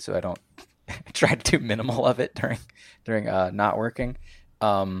reading, so I don't try to do minimal of it during not working.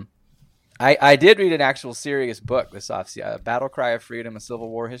 I did read an actual serious book this offseason, Battle Cry of Freedom: A Civil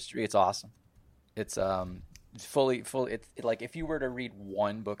War History. It's awesome. It's fully. It's like if you were to read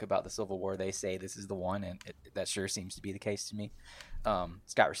one book about the Civil War, they say this is the one, and that sure seems to be the case to me.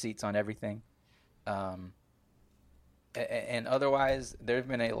 It's got receipts on everything, and otherwise, there's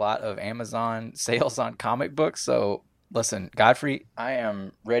been a lot of Amazon sales on comic books. So listen, Godfrey, I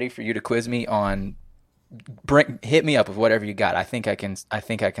am ready for you to quiz me on hit me up with whatever you got. I think I can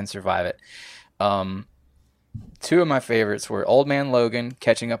survive it. Two of my favorites were Old Man Logan,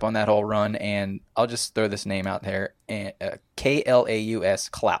 catching up on that whole run, and I'll just throw this name out there, Klaus,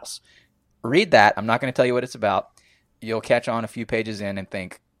 Klaus. Read that. I'm not going to tell you what it's about. You'll catch on a few pages in and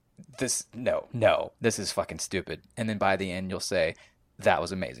think, this is fucking stupid. And then by the end, you'll say, that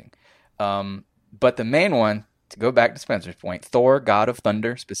was amazing. But the main one, to go back to Spencer's point, Thor, God of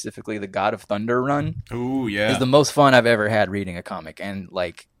Thunder, specifically the God of Thunder run, ooh, yeah, is the most fun I've ever had reading a comic. And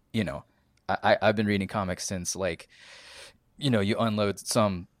like, you know, I've been reading comics since, like, you know, you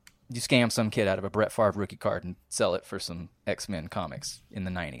scam some kid out of a Brett Favre rookie card and sell it for some X-Men comics in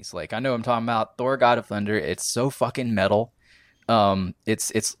the 90s. Like, I know I'm talking about Thor, God of Thunder. It's so fucking metal.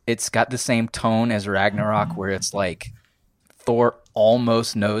 It's got the same tone as Ragnarok, where it's like Thor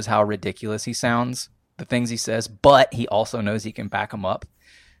almost knows how ridiculous he sounds, the things he says, but he also knows he can back them up.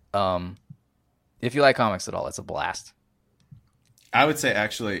 If you like comics at all, it's a blast. I would say,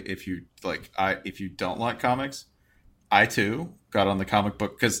 actually, if you don't like comics, I too got on the comic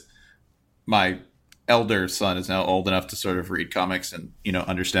book, because my elder son is now old enough to sort of read comics and, you know,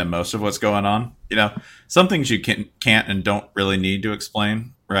 understand most of what's going on. You know, some things you can't and don't really need to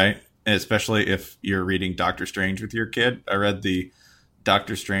explain, right? And especially if you're reading Doctor Strange with your kid. I read the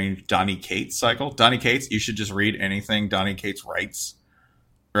Doctor Strange Donny Cates cycle. Donny Cates, you should just read anything Donny Cates writes,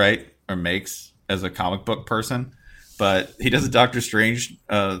 right, or makes as a comic book person. But he does a Doctor Strange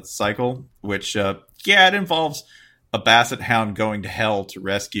cycle, which, it involves a basset hound going to hell to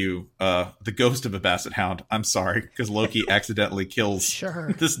rescue the ghost of a basset hound. I'm sorry, because Loki accidentally kills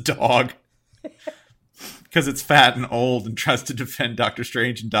this dog because it's fat and old and tries to defend Doctor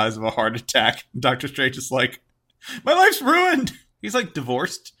Strange and dies of a heart attack. Doctor Strange is like, my life's ruined. He's like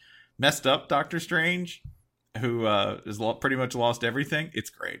divorced, messed up Doctor Strange, who is pretty much lost everything.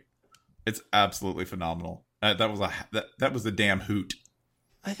 It's great. It's absolutely phenomenal. That was a damn hoot.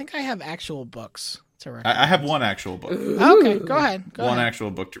 I think I have actual books to recommend. I have one actual book. Okay, go ahead. One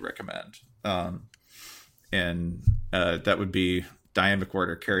actual book to recommend. And that would be Diane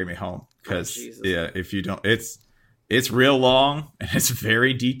McWhirter, Carry Me Home. Because, if you don't, it's real long and it's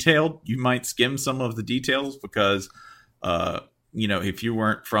very detailed. You might skim some of the details because, you know, if you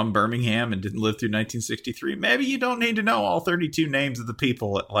weren't from Birmingham and didn't live through 1963, maybe you don't need to know all 32 names of the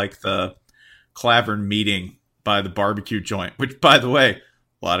people at, like, the Clavern meeting by the barbecue joint, which, by the way,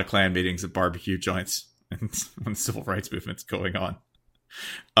 a lot of Klan meetings at barbecue joints when the civil rights movement's going on.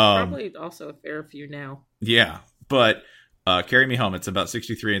 Probably also a fair few now. Yeah, but Carry Me Home, it's about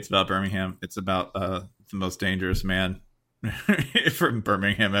 63. It's about Birmingham. It's about the most dangerous man from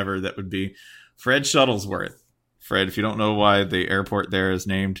Birmingham ever. That would be Fred Shuttlesworth. Fred, if you don't know why the airport there is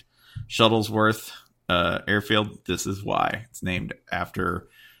named Shuttlesworth Airfield, this is why. It's named after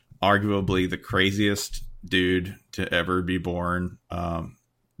arguably the craziest dude to ever be born.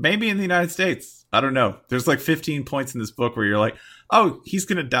 Maybe in the United States. I don't know. There's like 15 points in this book where you're like, oh, he's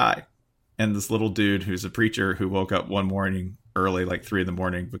going to die. And this little dude who's a preacher who woke up one morning early, like 3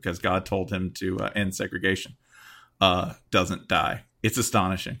 a.m, because God told him to end segregation, doesn't die. It's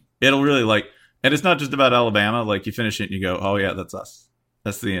astonishing. It'll really and it's not just about Alabama. Like, you finish it and you go, oh yeah, that's us.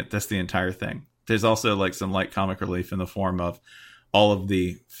 That's the entire thing. There's also like some light comic relief in the form of all of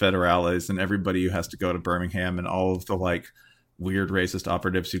the federales and everybody who has to go to Birmingham and all of the like weird racist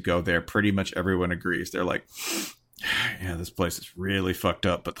operatives who go there. Pretty much everyone agrees. They're like, yeah, this place is really fucked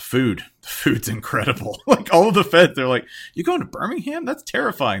up, but the food's incredible. Like, all of the feds, they're like, you going to Birmingham? That's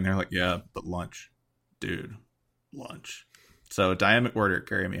terrifying. They're like, yeah, but lunch, dude, lunch. So Diane McWhirter,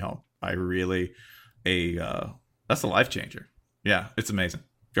 Carry Me Home. That's a life changer. Yeah, it's amazing.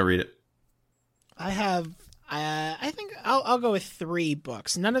 Go read it. I think I'll go with 3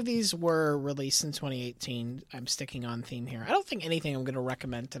 books. None of these were released in 2018. I'm sticking on theme here. I don't think anything I'm going to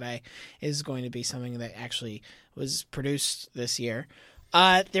recommend today is going to be something that actually was produced this year.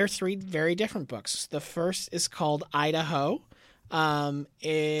 They're 3 very different books. The first is called Idaho.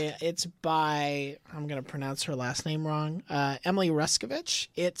 It's by, I'm going to pronounce her last name wrong, Emily Ruskovich.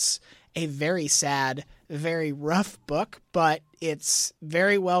 It's a very sad, very rough book, but it's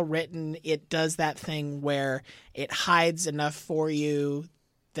very well written. It does that thing where it hides enough for you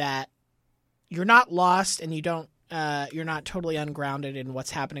that you're not lost and you're not totally ungrounded in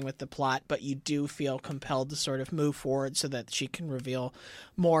what's happening with the plot, but you do feel compelled to sort of move forward so that she can reveal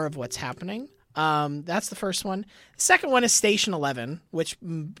more of what's happening. That's the first one. The second one is Station 11, which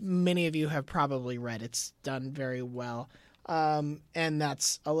many of you have probably read. It's done very well. And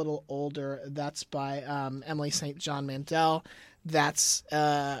that's a little older. That's by Emily St. John Mandel. That's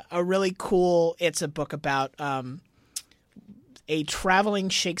a really cool. It's a book about a traveling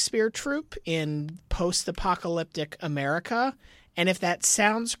Shakespeare troupe in post-apocalyptic America. And if that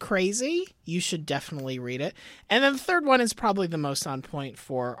sounds crazy, you should definitely read it. And then the third one is probably the most on point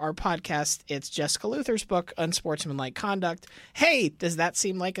for our podcast. It's Jessica Luther's book, Unsportsmanlike Conduct. Hey, does that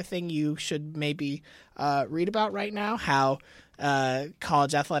seem like a thing you should maybe read about right now? How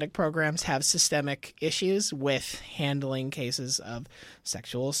college athletic programs have systemic issues with handling cases of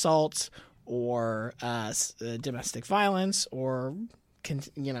sexual assault or domestic violence, or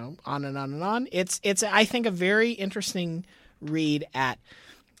on and on and on. It's I think a very interesting read at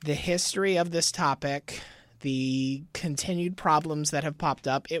the history of this topic, the continued problems that have popped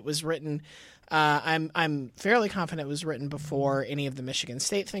up. It was written, I'm fairly confident it was written before any of the Michigan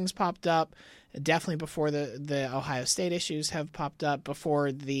State things popped up, definitely before the Ohio State issues have popped up,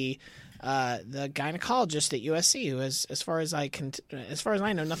 before the gynecologist at USC, who has, as far as I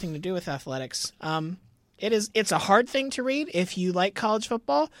know, nothing to do with athletics. It's a hard thing to read if you like college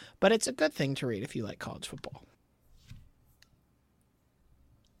football, but it's a good thing to read if you like college football.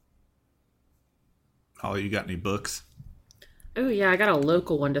 Holly, you got any books? Oh, yeah, I got a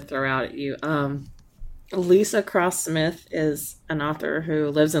local one to throw out at you. Lisa Cross Smith is an author who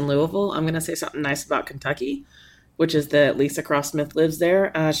lives in Louisville. I'm going to say something nice about Kentucky, which is that Lisa Cross Smith lives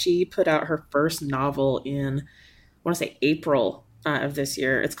there. She put out her first novel in, I want to say, April of this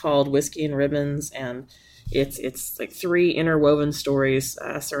year. It's called Whiskey and Ribbons, and it's like 3 interwoven stories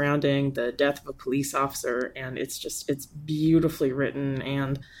surrounding the death of a police officer, and it's beautifully written,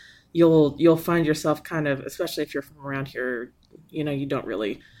 and you'll find yourself kind of, especially if you're from around here, you don't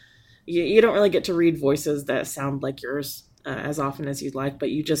really get to read voices that sound like yours as often as you'd like, but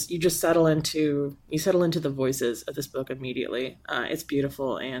you just settle into the voices of this book immediately. It's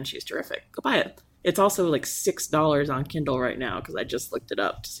beautiful, and she's terrific. Go buy it. It's also like $6 on Kindle right now because I just looked it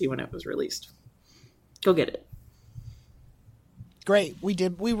up to see when it was released. Go get it. Great. We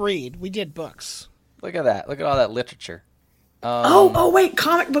did books. Look at that. Look at all that literature. Wait,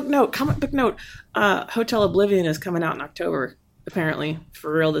 comic book note. Hotel Oblivion is coming out in October, apparently,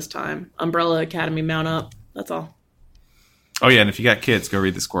 for real this time. Umbrella Academy mount up. That's all. Oh yeah, and if you got kids, go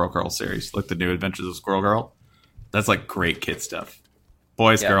read the Squirrel Girl series. Like the New Adventures of Squirrel Girl. That's like great kid stuff.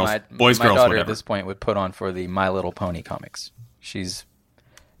 Girls, my girls, daughter whatever. At this point would put on for the My Little Pony comics. She's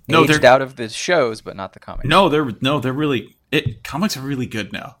aged out of the shows, but not the comics. They're really. Comics are really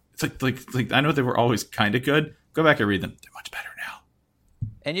good now. It's like I know they were always kind of good. Go back and read them. They're much better now.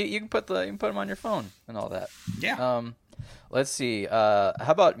 And you can put them on your phone and all that. Yeah. Let's see. How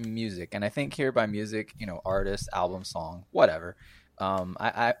about music? And I think here by music, artist, album, song, whatever.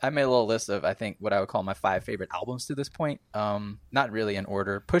 I made a little list of, I think, what I would call my 5 favorite albums to this point. Not really in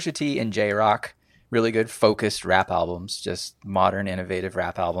order. Pusha T and J-Rock, really good focused rap albums, just modern, innovative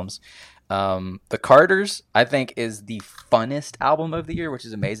rap albums. The Carters, I think, is the funnest album of the year, which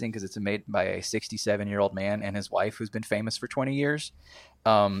is amazing because it's made by a 67-year-old man and his wife who's been famous for 20 years.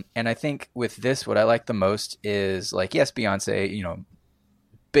 And I think with this, what I like the most is, like, yes, Beyonce,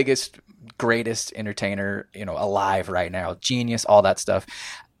 biggest, greatest entertainer, alive right now, genius, all that stuff.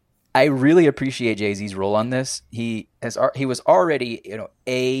 I really appreciate Jay-Z's role on this. He was already,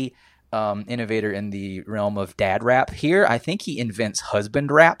 a innovator in the realm of dad rap. Here, I think he invents husband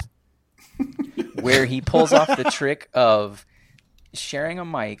rap. Where he pulls off the trick of sharing a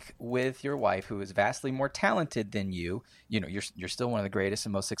mic with your wife, who is vastly more talented than you. You're still one of the greatest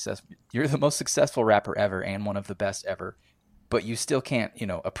and most successful. You're the most successful rapper ever and one of the best ever, but you still can't,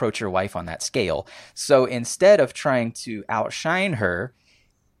 approach your wife on that scale. So instead of trying to outshine her,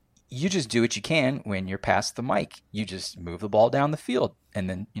 you just do what you can when you're past the mic. You just move the ball down the field, and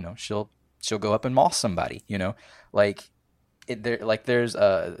then she'll go up and moss somebody. There's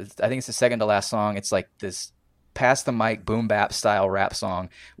I think it's the second to last song. It's like this pass the mic boom bap style rap song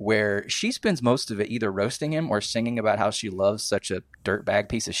where she spends most of it either roasting him or singing about how she loves such a dirtbag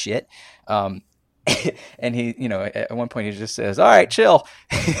piece of shit. And he, at one point he just says, "All right, chill."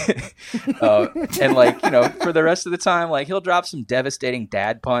 And for the rest of the time, he'll drop some devastating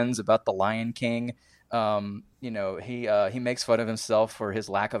dad puns about the Lion King. He makes fun of himself for his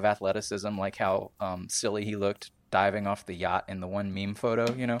lack of athleticism, like how silly he looked diving off the yacht in the one meme photo,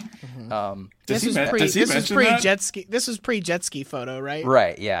 Mm-hmm. This was pre-jet ski photo, right?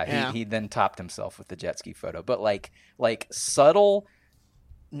 Right, yeah. He then topped himself with the jet ski photo. But like subtle,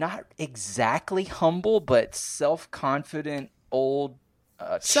 not exactly humble, but self-confident, old,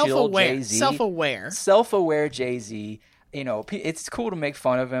 self-aware, chill self-aware Jay-Z. It's cool to make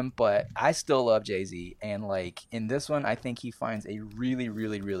fun of him, but I still love Jay-Z. And in this one, I think he finds a really,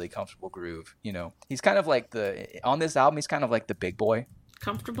 really, really comfortable groove. He's kind of like on this album, he's kind of like the big boy.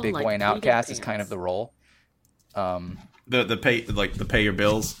 Comfortable. Big Boy and Outkast is kind of the role. The pay your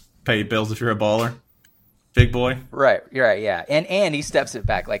bills if you're a baller, big boy. Right, yeah. And he steps it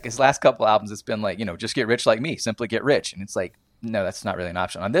back. Like his last couple albums, it's been like, just get rich like me, simply get rich. And it's like, no, that's not really an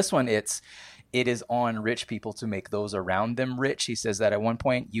option. On this one, it is on rich people to make those around them rich. He says that at one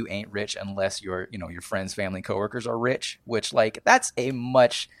point, you ain't rich unless your friends, family, coworkers are rich, which like that's a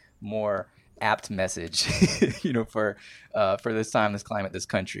much more apt message, for this time, this climate, this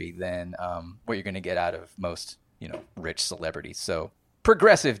country than what you're going to get out of most, rich celebrities. So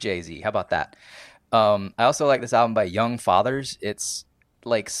progressive Jay-Z. How about that? I also like this album by Young Fathers. It's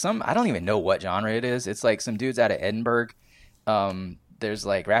like I don't even know what genre it is. It's like some dudes out of Edinburgh. There's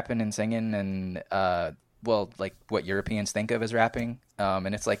like rapping and singing and like what Europeans think of as rapping.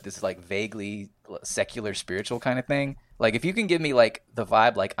 And it's like this like vaguely secular spiritual kind of thing. Like if you can give me like the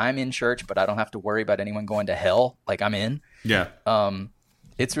vibe, like I'm in church, but I don't have to worry about anyone going to hell. Like I'm in. Yeah.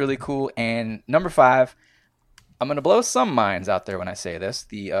 It's really cool. And number 5, I'm going to blow some minds out there when I say this.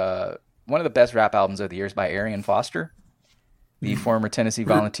 One of the best rap albums of the year is by Arian Foster, the former Tennessee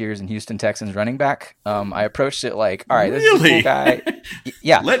Volunteers and Houston Texans running back. I approached it like, all right, this is a cool guy.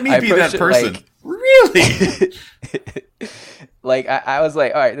 Yeah. Let me be that person. Really? Like I was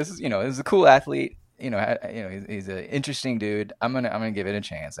like, all right, this is a cool athlete. He's an interesting dude. I'm gonna give it a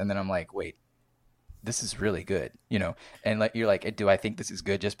chance. And then I'm like, wait, this is really good, And like you're like, do I think this is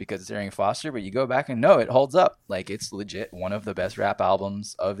good just because it's Arian Foster? But you go back and no, it holds up. Like it's legit one of the best rap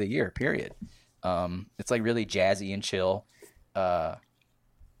albums of the year. Period. It's like really jazzy and chill. But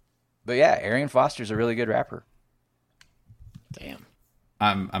yeah, Arian Foster's a really good rapper. Damn.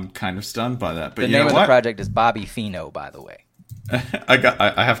 I'm kind of stunned by that. But the name of the project is Bobby Fino, by the way.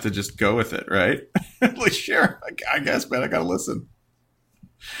 I have to just go with it, right? Like, sure, I guess, man, I gotta listen.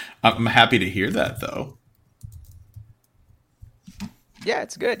 I'm happy to hear that, though. Yeah,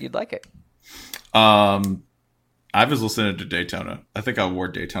 it's good. You'd like it. I was listening to Daytona. I think I wore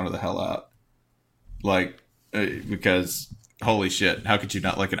Daytona the hell out. Like, because holy shit, how could you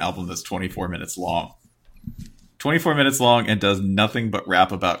not like an album that's 24 minutes long? 24 minutes long and does nothing but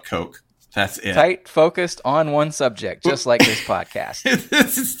rap about Coke. That's it. Tight, focused on one subject, just like this podcast.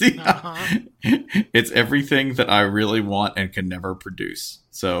 It's everything that I really want and can never produce.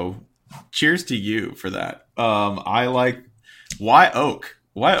 So, cheers to you for that. I like Why Oak.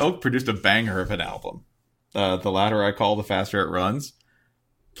 Why Oak produced a banger of an album. The Louder I Call, the Faster It Runs.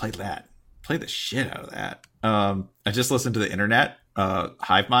 Play that. Play the shit out of that. I just listened to The Internet,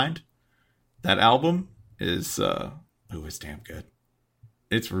 Hive Mind. That album is damn good.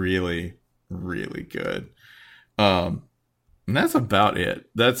 It's really, really good. And that's about it.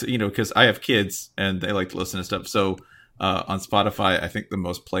 That's, because I have kids and they like to listen to stuff. So on Spotify, I think the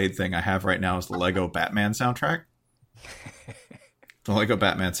most played thing I have right now is the Lego Batman soundtrack. The Lego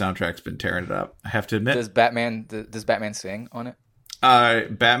Batman soundtrack's been tearing it up. I have to admit. Does Batman sing on it?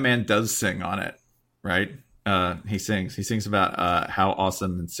 Batman does sing on it, right? He sings about how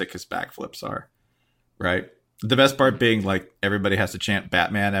awesome and sick his backflips are, right? The best part being like everybody has to chant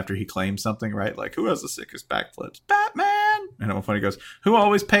Batman after he claims something, right? Like, who has the sickest backflips? Batman! And at one point he goes, who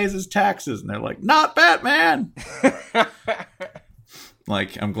always pays his taxes? And they're like, not Batman!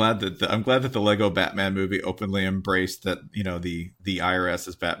 Like, I'm glad that the Lego Batman movie openly embraced that, the IRS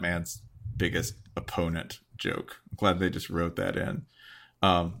is Batman's biggest opponent joke. I'm glad they just wrote that in.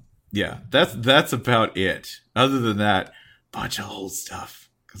 Yeah, that's about it. Other than that, bunch of old stuff.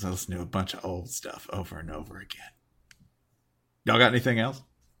 Because I listen to a bunch of old stuff over and over again. Y'all got anything else?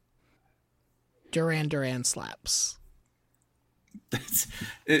 Duran Duran slaps.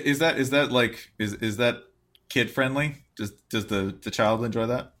 Is that kid friendly? Does the child enjoy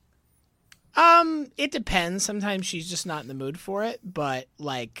that? It depends. Sometimes she's just not in the mood for it. But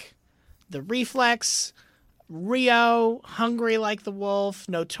like the Reflex, Rio, Hungry Like the Wolf,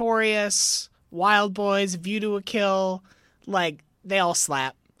 Notorious, Wild Boys, View to a Kill, like they all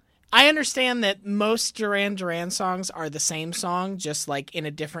slap. I understand that most Duran Duran songs are the same song, just like in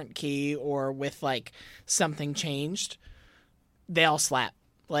a different key or with like something changed. They all slap.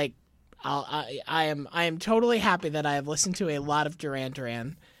 Like I am totally happy that I have listened to a lot of Duran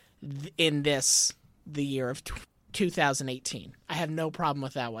Duran in the year of 2018. I have no problem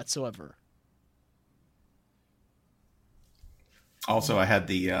with that whatsoever. Also, I had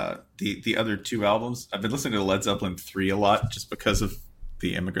the other two albums. I've been listening to Led Zeppelin 3 a lot just because of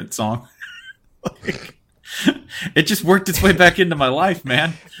the Immigrant Song. Like, it just worked its way back into my life,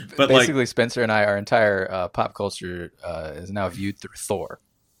 man. But basically, Spencer and I, our entire pop culture is now viewed through Thor.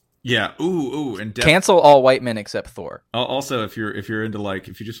 Yeah, ooh, and cancel all white men except Thor. Also, if you're into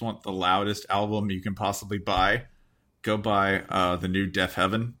if you just want the loudest album you can possibly buy, go buy the new Deaf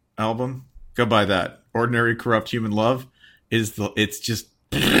Heaven album. Go buy that. Ordinary Corrupt Human Love it's just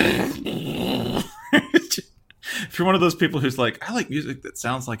if you're one of those people who's like, I like music that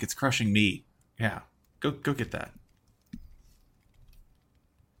sounds like it's crushing me. Yeah. Go get that.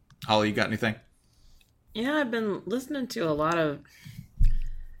 Holly, you got anything? Yeah, I've been listening to a lot of,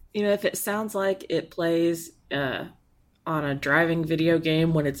 if it sounds like it plays on a driving video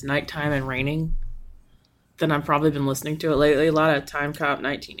game when it's nighttime and raining, then I've probably been listening to it lately. A lot of Time Cop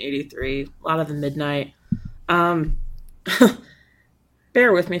 1983, a lot of the Midnight.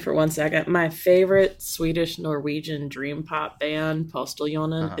 Bear with me for 1 second. My favorite Swedish-Norwegian dream pop band,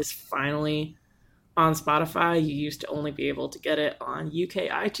 Postiljonen, is finally on Spotify. You used to only be able to get it on UK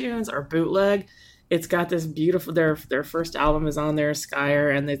iTunes or bootleg. It's got this beautiful, their first album is on there,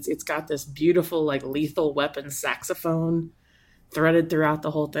 Skyer, and it's got this beautiful like Lethal Weapon saxophone threaded throughout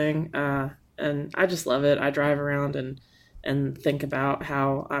the whole thing. And I just love it. I drive around and think about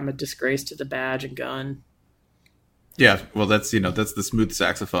how I'm a disgrace to the badge and gun. Yeah, well, that's the smooth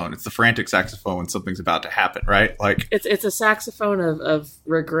saxophone. It's the frantic saxophone when something's about to happen, right? Like it's a saxophone of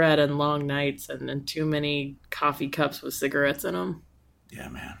regret and long nights and too many coffee cups with cigarettes in them. Yeah,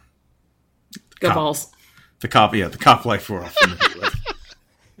 man. Go Balls. The cop life for us.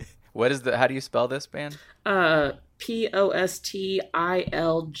 What is how do you spell this band? Postiljonen,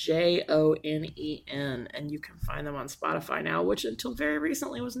 and you can find them on Spotify now, which until very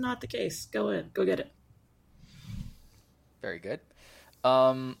recently was not the case. Go get it. Very good.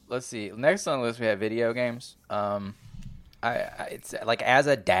 Let's see. Next on the list we have video games. It's like as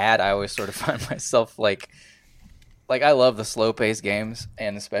a dad, I always sort of find myself like I love the slow paced games,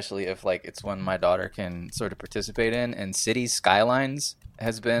 and especially if like it's one my daughter can sort of participate in. And Cities Skylines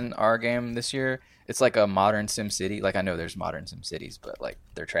has been our game this year. It's like a modern Sim City. Like I know there's modern Sim Cities, but like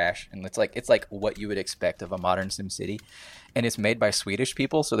they're trash, and it's like what you would expect of a modern Sim City, and it's made by Swedish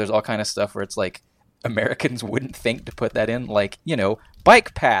people. So there's all kind of stuff where it's like Americans wouldn't think to put that in, like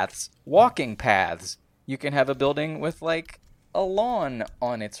bike paths, walking paths. You can have a building with like a lawn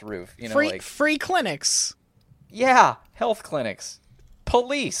on its roof. Free clinics. Yeah, health clinics,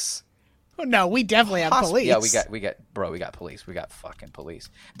 police. Oh, no, we definitely have police. Yeah, we got police. We got fucking police.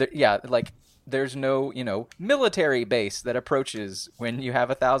 There's no, military base that approaches when you have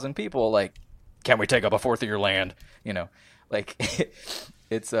 1,000 people. Like, can we take up a fourth of your land?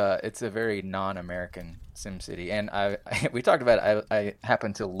 It's a very non-American SimCity. And we talked about it. I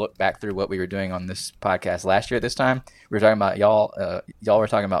happened to look back through what we were doing on this podcast last year at this time. We were talking about y'all were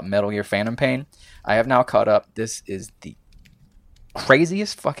talking about Metal Gear Phantom Pain. I have now caught up. This is the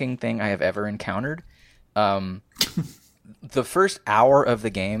craziest fucking thing I have ever encountered. The first hour of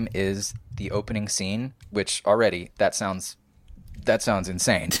the game is the opening scene, which already that sounds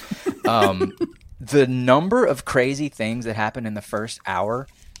insane. The number of crazy things that happen in the first hour,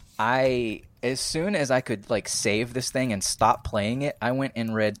 as soon as I could like save this thing and stop playing it, I went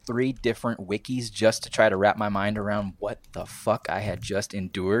and read 3 different wikis just to try to wrap my mind around what the fuck I had just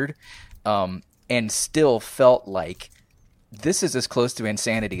endured, and still felt like this is as close to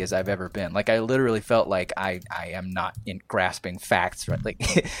insanity as I've ever been. Like I literally felt like I am not grasping facts, right?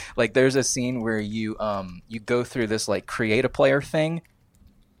 Like there's a scene where you go through this like create a player thing,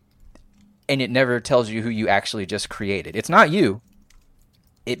 and it never tells you who you actually just created. It's not you.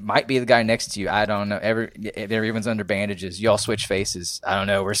 It might be the guy next to you. I don't know. Everyone's under bandages. Y'all switch faces. I don't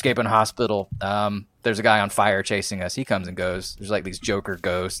know. We're escaping a hospital. There's a guy on fire chasing us. He comes and goes. There's like these Joker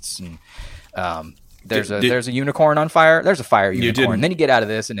ghosts, and there's a unicorn on fire. There's a fire unicorn. Then you get out of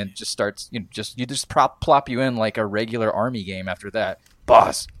this, and it just starts. You just plop you in like a regular army game. After that,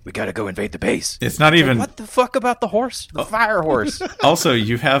 boss, we gotta go invade the base. It's not even what the fuck about the horse, the fire horse. Also,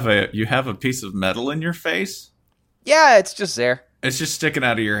 you have a piece of metal in your face. Yeah, it's just there. It's just sticking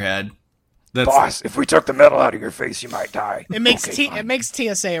out of your head. Boss, if we took the metal out of your face, you might die. It makes it makes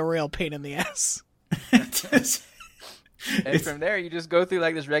TSA a real pain in the ass. And from there, you just go through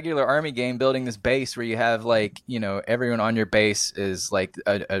like this regular army game, building this base where you have like everyone on your base is like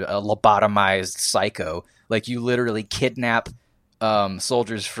a lobotomized psycho. Like you literally kidnap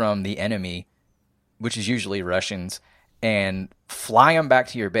soldiers from the enemy, which is usually Russians, and fly them back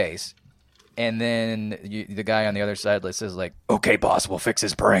to your base. And then the guy on the other side says like, "Okay, boss, we'll fix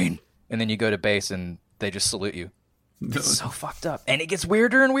his brain." And then you go to base and they just salute you. It's so fucked up. And it gets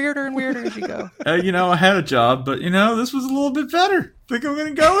weirder and weirder and weirder as you go. I had a job, but this was a little bit better. I think I'm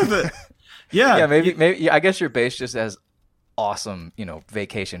going to go with it. Yeah. Yeah, maybe I guess your base just has awesome,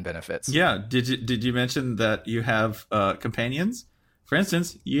 vacation benefits. Yeah. Did you mention that you have companions? For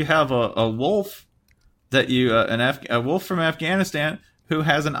instance, you have a wolf that a wolf from Afghanistan who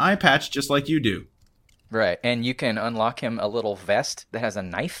has an eye patch just like you do. Right. And you can unlock him a little vest that has a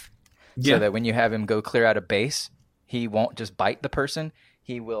knife. so that when you have him go clear out a base, he won't just bite the person.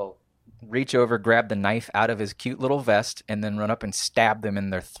 He will reach over, grab the knife out of his cute little vest, and then run up and stab them in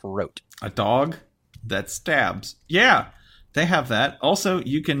their throat. A dog that stabs. Yeah, they have that. Also,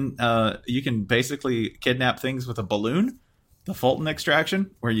 you can basically kidnap things with a balloon, the Fulton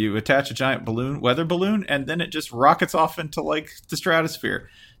extraction, where you attach a giant weather balloon, and then it just rockets off into like the stratosphere.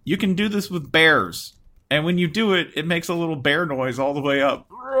 You can do this with bears, and when you do it, it makes a little bear noise all the way up.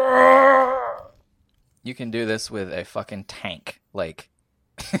 You can do this with a fucking tank, like.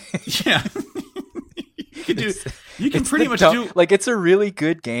 Yeah. You can pretty much do like, it's a really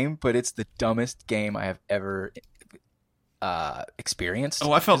good game, but it's the dumbest game I have ever experienced.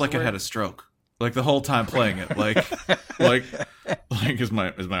 Oh, I felt like I had a stroke, like the whole time playing it. Like is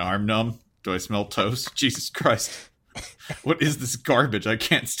my arm numb? Do I smell toast? Jesus Christ! What is this garbage? I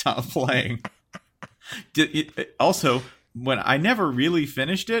can't stop playing. Also, when I never really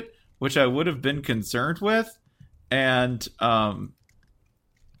finished it, which I would have been concerned with, and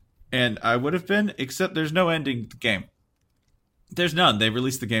I would have been, except there's no ending to the game. There's none. They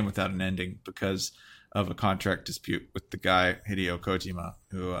released the game without an ending because of a contract dispute with the guy, Hideo Kojima,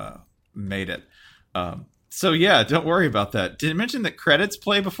 who made it. So yeah, don't worry about that. Did it mention that credits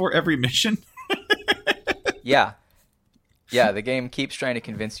play before every mission? Yeah. Yeah, the game keeps trying to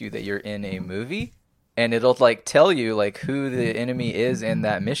convince you that you're in a movie, and it'll like tell you like who the enemy is in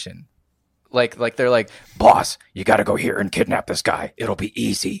that mission. Like they're like, boss, you got to go here and kidnap this guy. It'll be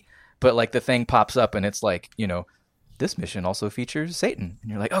easy. But like the thing pops up and it's like, you know, this mission also features Satan.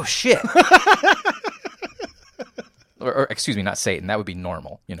 And you're like, oh shit. or excuse me, not Satan. That would be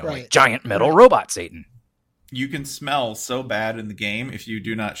normal. You know, Right. like giant metal robot Satan. You can smell so bad in the game if you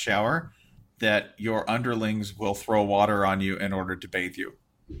do not shower that your underlings will throw water on you in order to bathe you.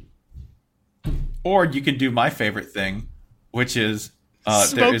 Or you can do my favorite thing, which is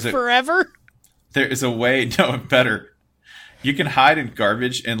Smoke forever? There is a way, no, better. You can hide in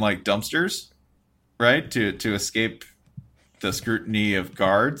garbage in like dumpsters, right? To escape the scrutiny of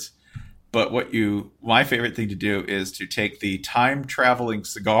guards. But my favorite thing to do is to take the time traveling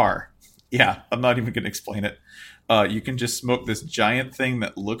cigar. Yeah, I'm not even going to explain it. You can just smoke this giant thing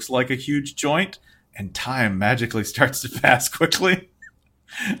that looks like a huge joint, and time magically starts to pass quickly.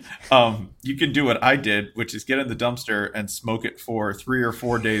 You can do what I did, which is get in the dumpster and smoke it for 3 or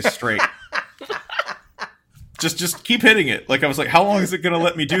 4 days straight. Just keep hitting it. Like I was like, how long is it going to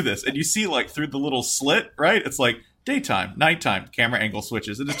let me do this? And you see like through the little slit, right? It's like daytime, nighttime, camera angle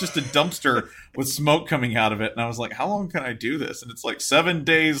switches. And it's just a dumpster with smoke coming out of it. And I was like, how long can I do this? And it's like 7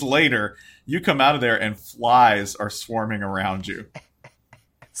 days later, you come out of there and flies are swarming around you.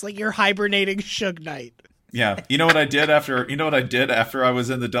 It's like you're hibernating Suge Knight. Yeah. You know what I did after I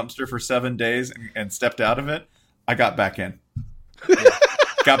was in the dumpster for 7 days and stepped out of it? I got back in.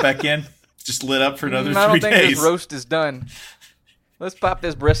 Got back in. Just lit up for another 3 days. I don't think this roast is done. Let's pop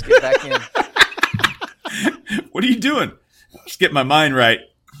this brisket back in. What are you doing? Just get my mind right.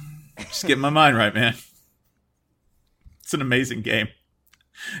 Just get my mind right, man. It's an amazing game.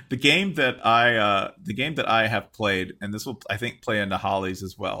 The game that I have played, and this will I think play into Holly's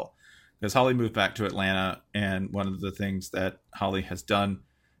as well, because Holly moved back to Atlanta, and one of the things that Holly has done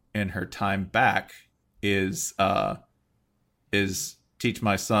in her time back is teach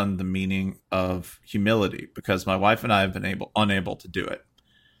my son the meaning of humility, because my wife and I have been unable to do it.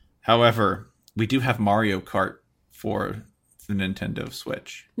 However, we do have Mario Kart for the Nintendo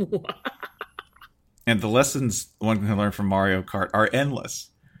Switch. And the lessons one can learn from Mario Kart are endless.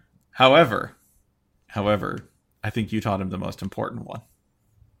 However, I think you taught him the most important one.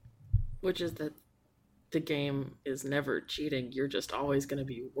 Which is that the game is never cheating. You're just always going to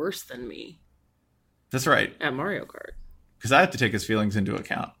be worse than me. That's right. At Mario Kart. Because I have to take his feelings into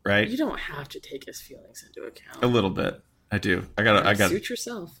account, right? You don't have to take his feelings into account. A little bit. I do. I got suit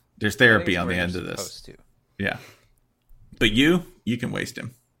yourself. There's therapy on the end of this. Yeah. But you can waste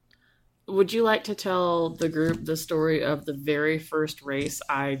him. Would you like to tell the group the story of the very first race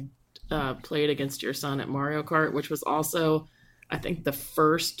I played against your son at Mario Kart, which was also, I think, the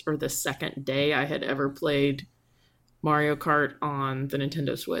first or the second day I had ever played Mario Kart on the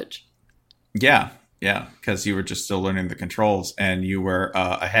Nintendo Switch? Yeah, because you were just still learning the controls, and you were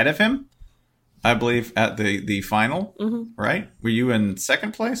ahead of him, I believe, at the final, right? Were you in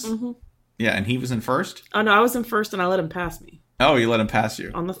second place? Mm-hmm. Yeah, and he was in first? Oh, no, I was in first, and I let him pass me. Oh, you let him pass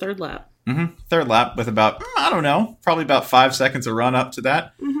you. On the third lap. Mm-hmm. Third lap with about, I don't know, probably about 5 seconds of run up to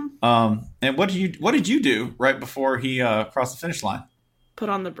that. Mm-hmm. And what did you do right before he crossed the finish line? Put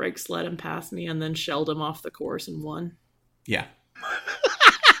on the brakes, let him pass me, and then shelled him off the course and won. Yeah.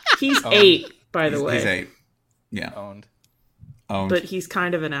 He's 8, by the way. He's 8. Yeah. Owned. but he's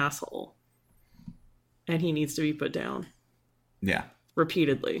kind of an asshole. And he needs to be put down. Yeah.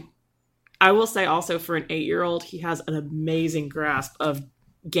 Repeatedly. I will say also for an 8-year-old, he has an amazing grasp of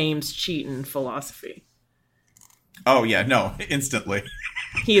games cheating philosophy. Oh yeah, no, instantly.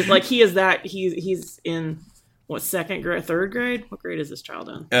 He's in what, second grade, third grade? What grade is this child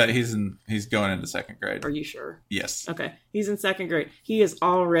in? He's going into second grade. Are you sure? Yes. Okay. He's in second grade. He is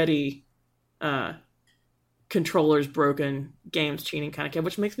already controllers broken, games cheating kind of kid,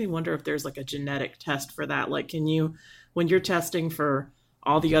 which makes me wonder if there's like a genetic test for that. Like, can you, when you're testing for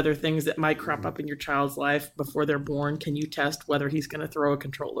all the other things that might crop up in your child's life before they're born, can you test whether he's going to throw a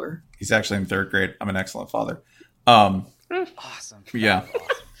controller? He's actually in third grade. I'm an excellent father. Awesome. Yeah.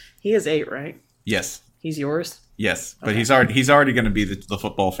 He is 8, right? Yes. He's yours? Yes. But he's already going to be the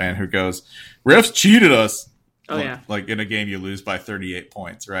football fan who goes, refs cheated us. Oh, yeah. Like in a game you lose by 38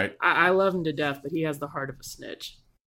 points, right? I love him to death, but he has the heart of a snitch.